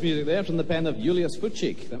circus music there from the pen of Julius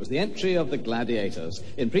Fuchik. That was the entry of the Gladiators.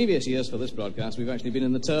 In previous years for this broadcast, we've actually been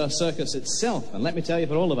in the Tur Circus itself. And let me tell you,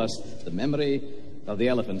 for all of us, the memory of the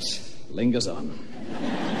elephants lingers on,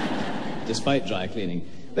 despite dry cleaning.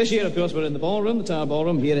 This year, of course, we're in the ballroom, the Tower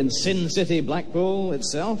Ballroom, here in Sin City, Blackpool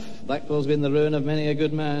itself. Blackpool's been the ruin of many a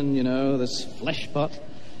good man, you know, this flesh pot.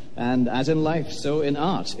 And as in life, so in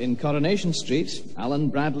art. In Coronation Street, Alan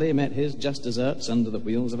Bradley met his just desserts under the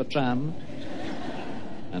wheels of a tram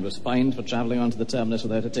and was fined for travelling onto the terminus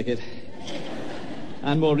without a ticket.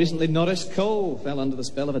 And more recently, Norris Cole fell under the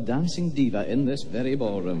spell of a dancing diva in this very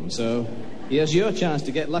ballroom. So here's your chance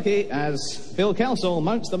to get lucky as Phil Kelsall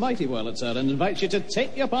mounts the Mighty Wurlitzer and invites you to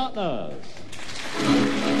take your partners.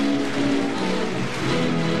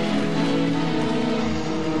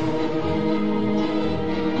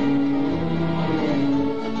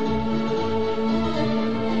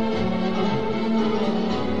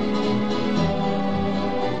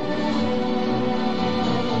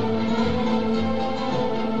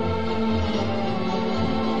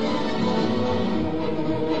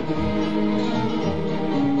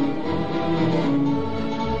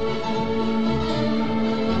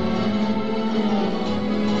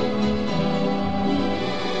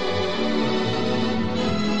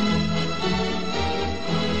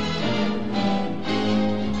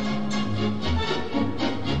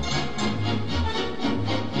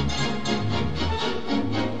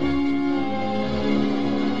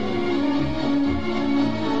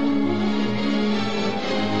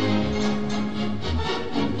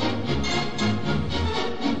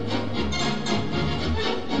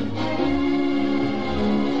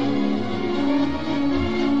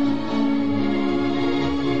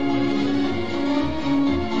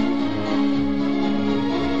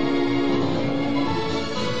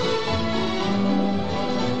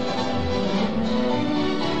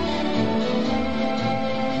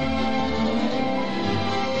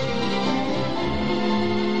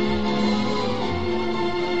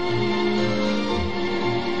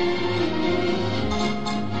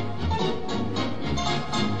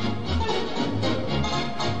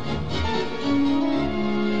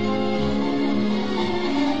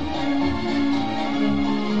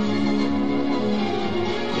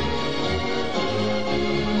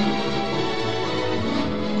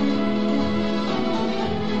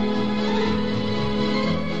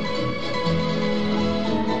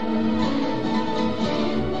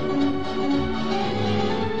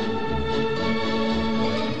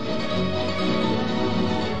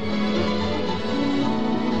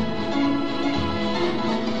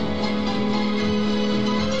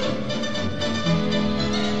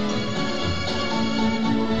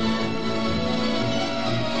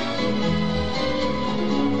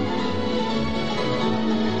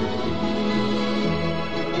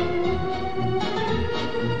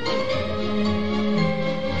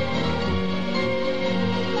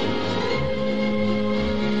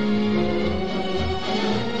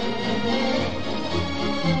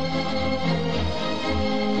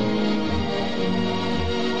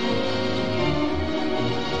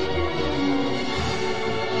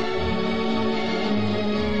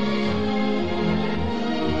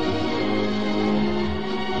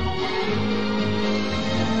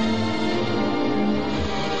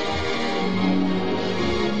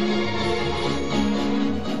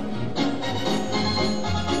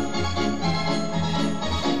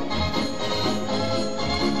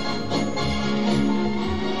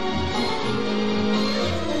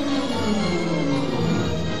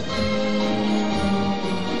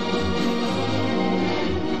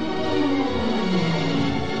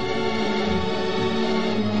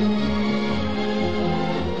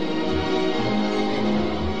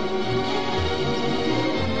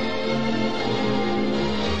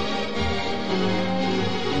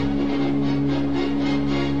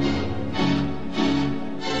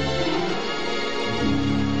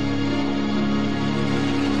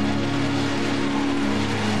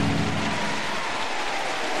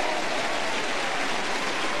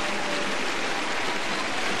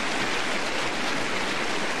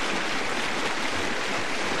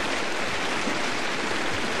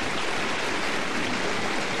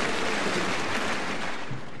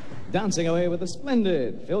 dancing away with the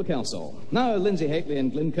splendid Phil Kelsall. Now, Linzi Hateley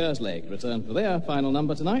and Glyn Kerslake return for their final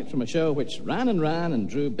number tonight from a show which ran and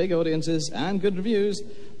drew big audiences and good reviews,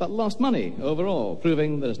 but lost money overall,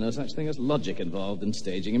 proving there's no such thing as logic involved in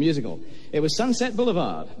staging a musical. It was Sunset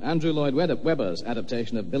Boulevard, Andrew Lloyd Webber's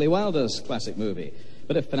adaptation of Billy Wilder's classic movie.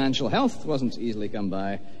 But if financial health wasn't easily come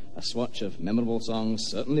by, a swatch of memorable songs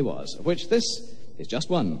certainly was, of which this is just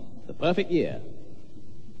one, The Perfect Year.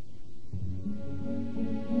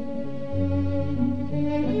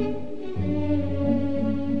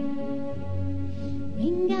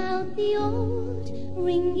 Ring out the old,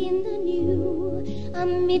 ring in the new, a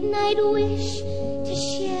midnight wish to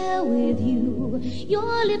share with you.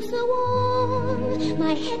 Your lips are warm,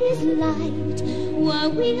 my head is light,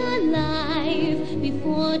 while we are alive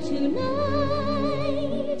before tonight.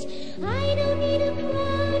 I don't need a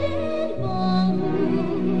crowded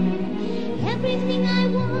ballroom, everything I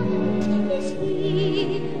want is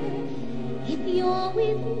here. If you're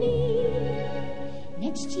with me,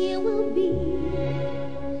 next year will be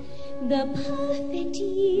the perfect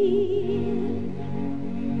year.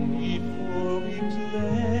 Before we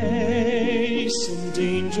play some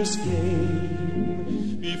dangerous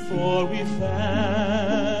game, before we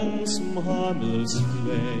fan some harmless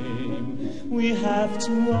flame, we have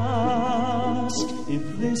to ask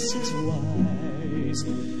if this is wise,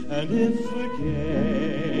 and if the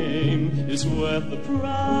game is worth the prize.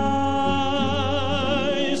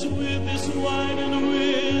 With this wine and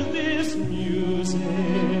with this music,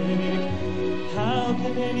 how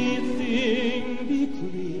can anything be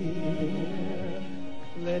clear?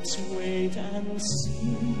 Let's wait and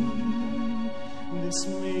see. This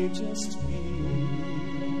may just be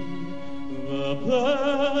the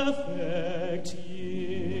perfect year.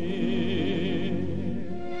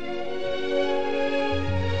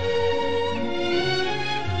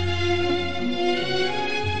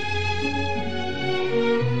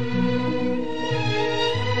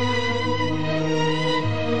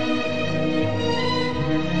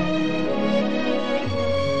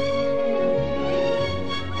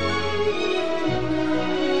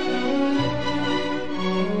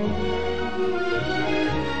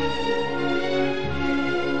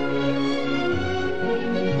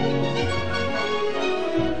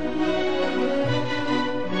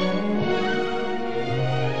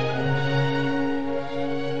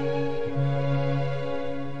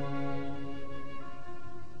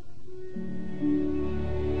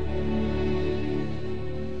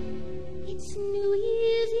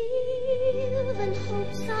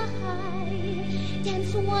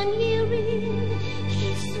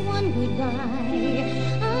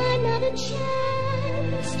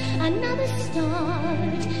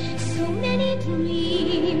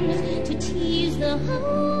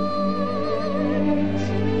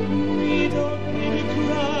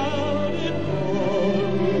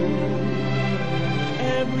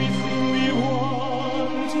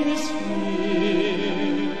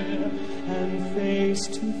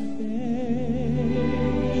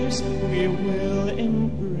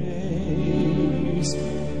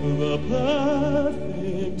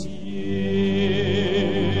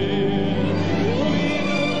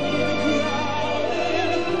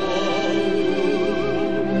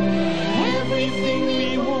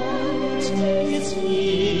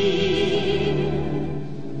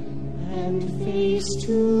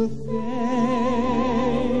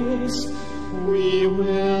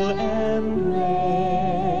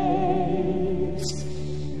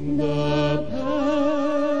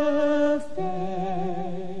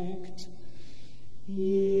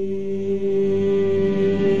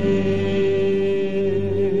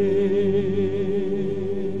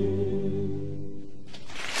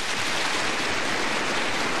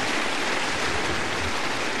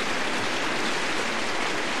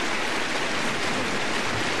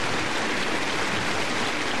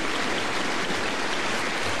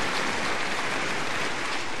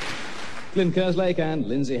 Glyn Kerslake and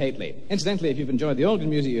Linzi Hateley. Incidentally, if you've enjoyed the organ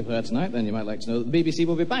music you've heard tonight, then you might like to know that the BBC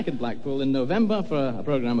will be back in Blackpool in November for a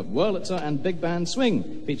programme of Wurlitzer and Big Band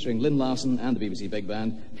Swing, featuring Lynn Larson and the BBC Big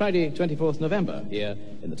Band, Friday, 24th November, here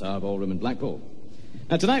in the Tower Ballroom in Blackpool.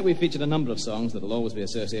 Now, tonight we've featured a number of songs that will always be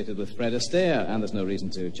associated with Fred Astaire, and there's no reason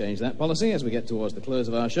to change that policy as we get towards the close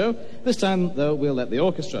of our show. This time, though, we'll let the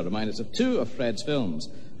orchestra remind us of two of Fred's films.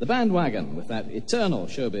 The Bandwagon, with that eternal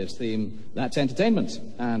showbiz theme, That's Entertainment.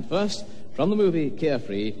 And first, from the movie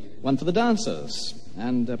Carefree, one for the dancers,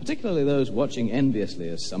 and particularly those watching enviously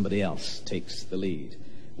as somebody else takes the lead.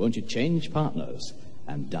 Won't you change partners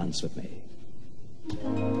and dance with me?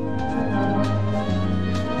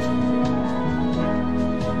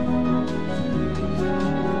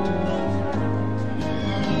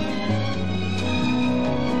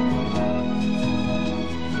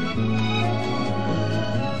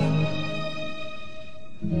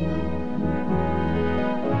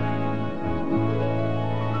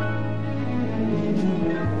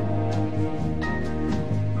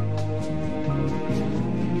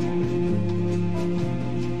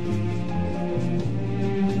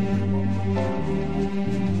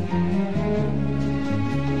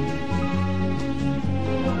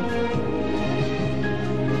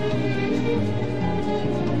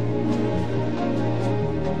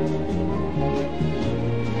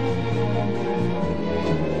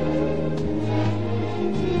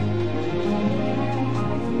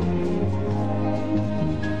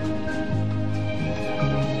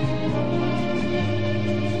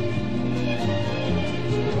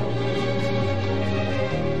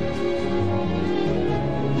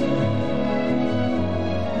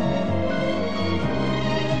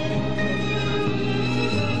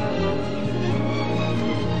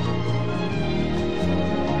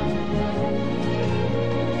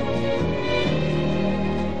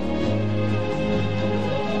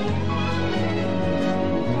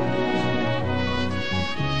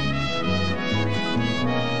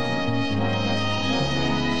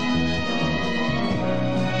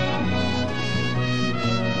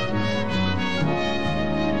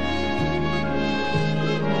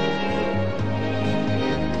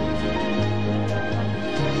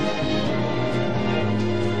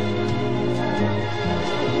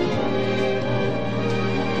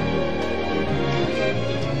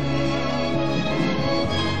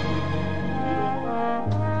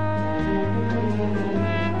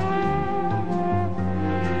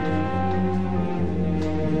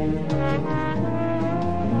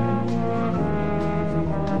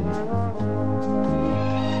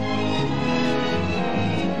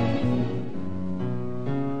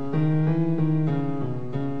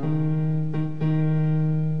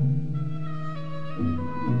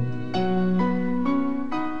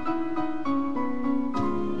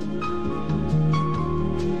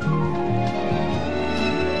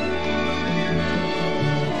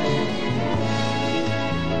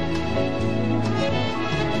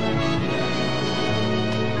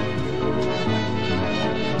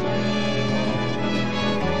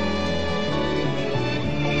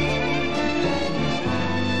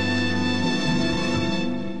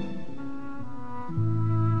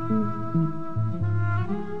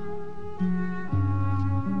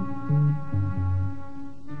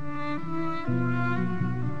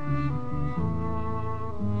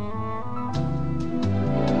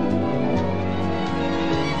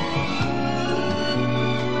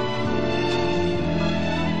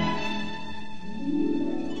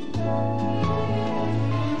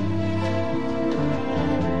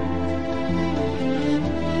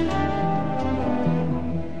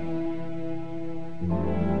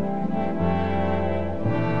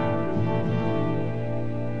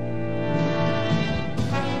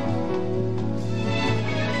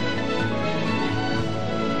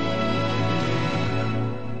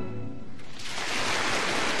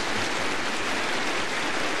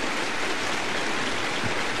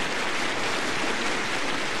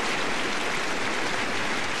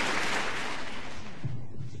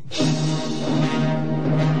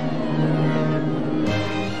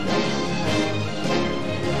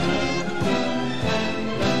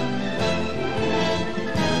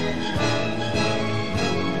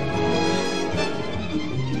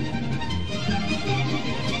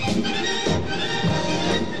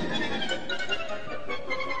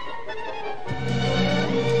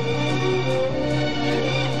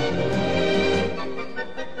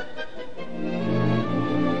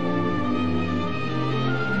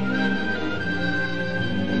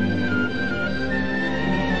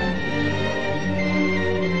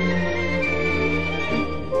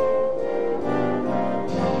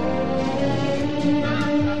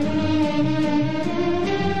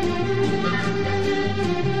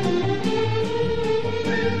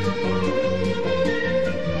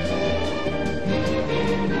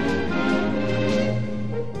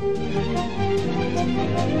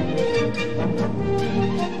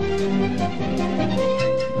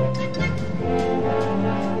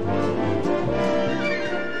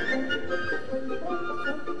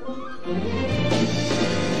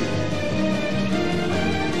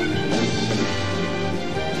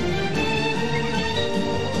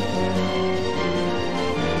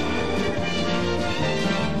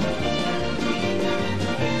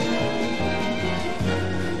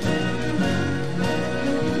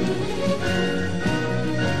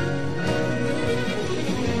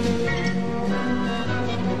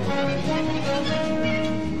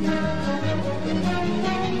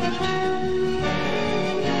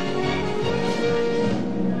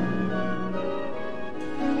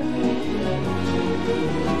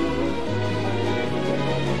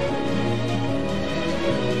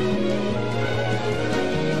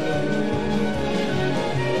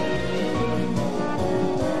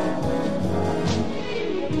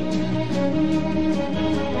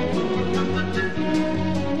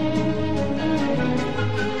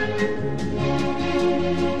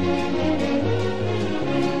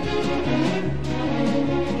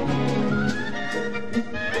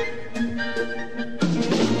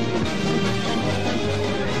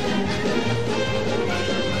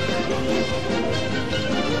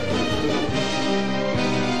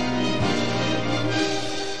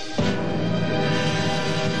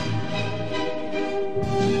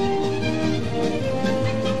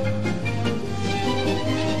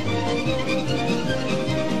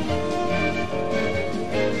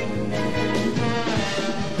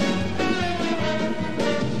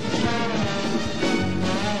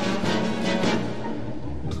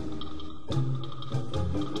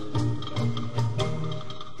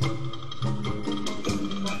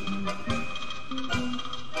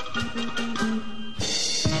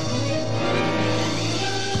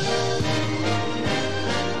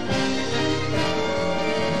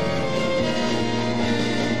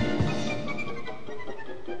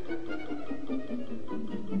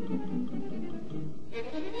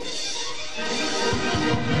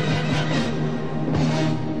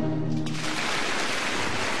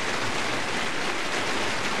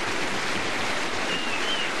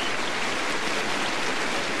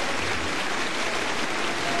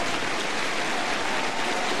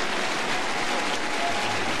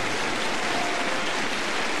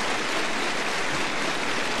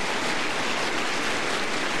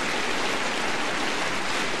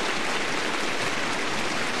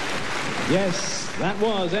 Yes, that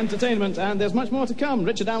was entertainment, and there's much more to come.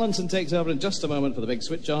 Richard Allenson takes over in just a moment for the big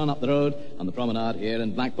switch on up the road on the promenade here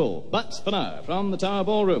in Blackpool. But for now, from the Tower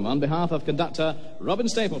Ballroom, on behalf of conductor Robin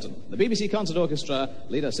Stapleton, the BBC Concert Orchestra,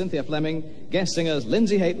 leader Cynthia Fleming, guest singers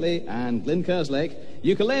Linzi, Hateley and Glyn Kerslake,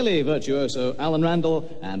 ukulele virtuoso Alan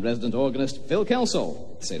Randall, and resident organist Phil Kelsall.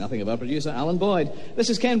 To say nothing of our producer Alan Boyd. This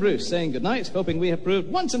is Ken Bruce saying good night, hoping we have proved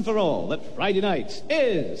once and for all that Friday night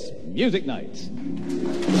is music night.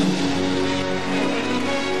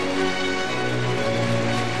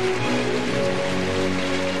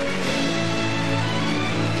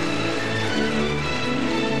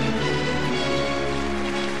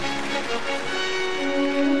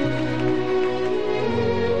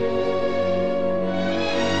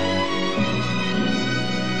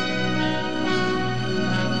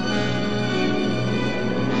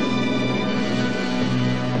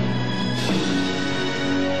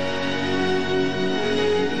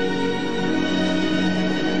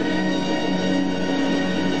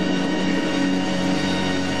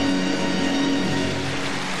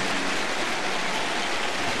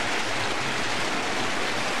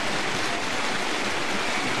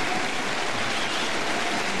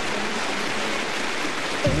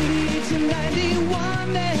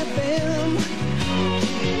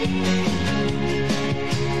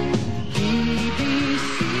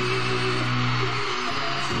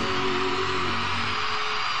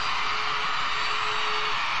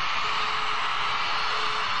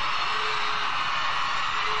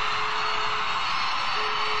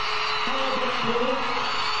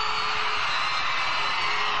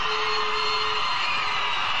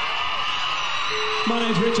 My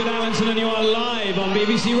name's Richard Allenson and you are live on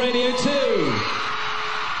BBC Radio 2.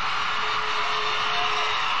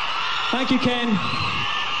 Thank you, Ken.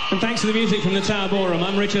 And thanks to the music from the Tower Ballroom.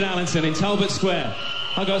 I'm Richard Allenson in Talbot Square.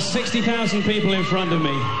 I've got 60,000 people in front of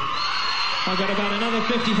me. I've got about another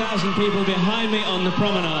 50,000 people behind me on the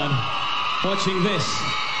promenade watching this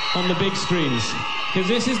on the big screens. Because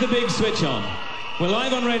this is the big switch on. We're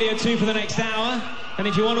live on Radio 2 for the next hour. And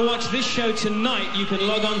if you want to watch this show tonight, you can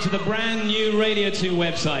log on to the brand new Radio 2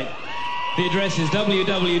 website. The address is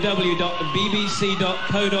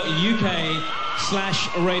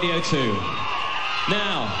www.bbc.co.uk/Radio 2.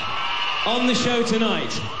 Now, on the show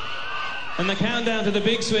tonight, and the countdown to the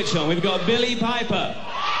big switch on, we've got Billy Piper,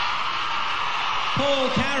 Paul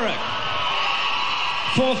Carrack,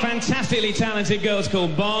 4 fantastically talented girls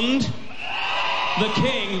called Bond, The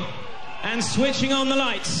King, and switching on the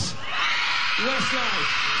lights,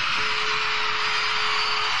 Westlife.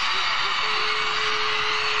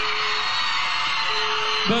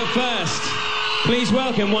 But first, please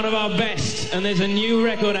welcome one of our best, and there's a new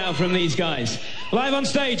record out from these guys. Live on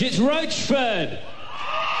stage, it's Roachford.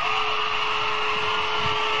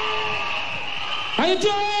 How you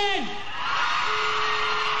doing?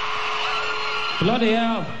 Bloody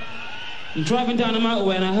hell. I'm driving down the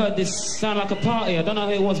motorway and I heard this sound like a party. I don't know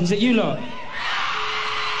who it was. Was it you lot?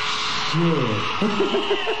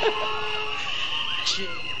 Shit.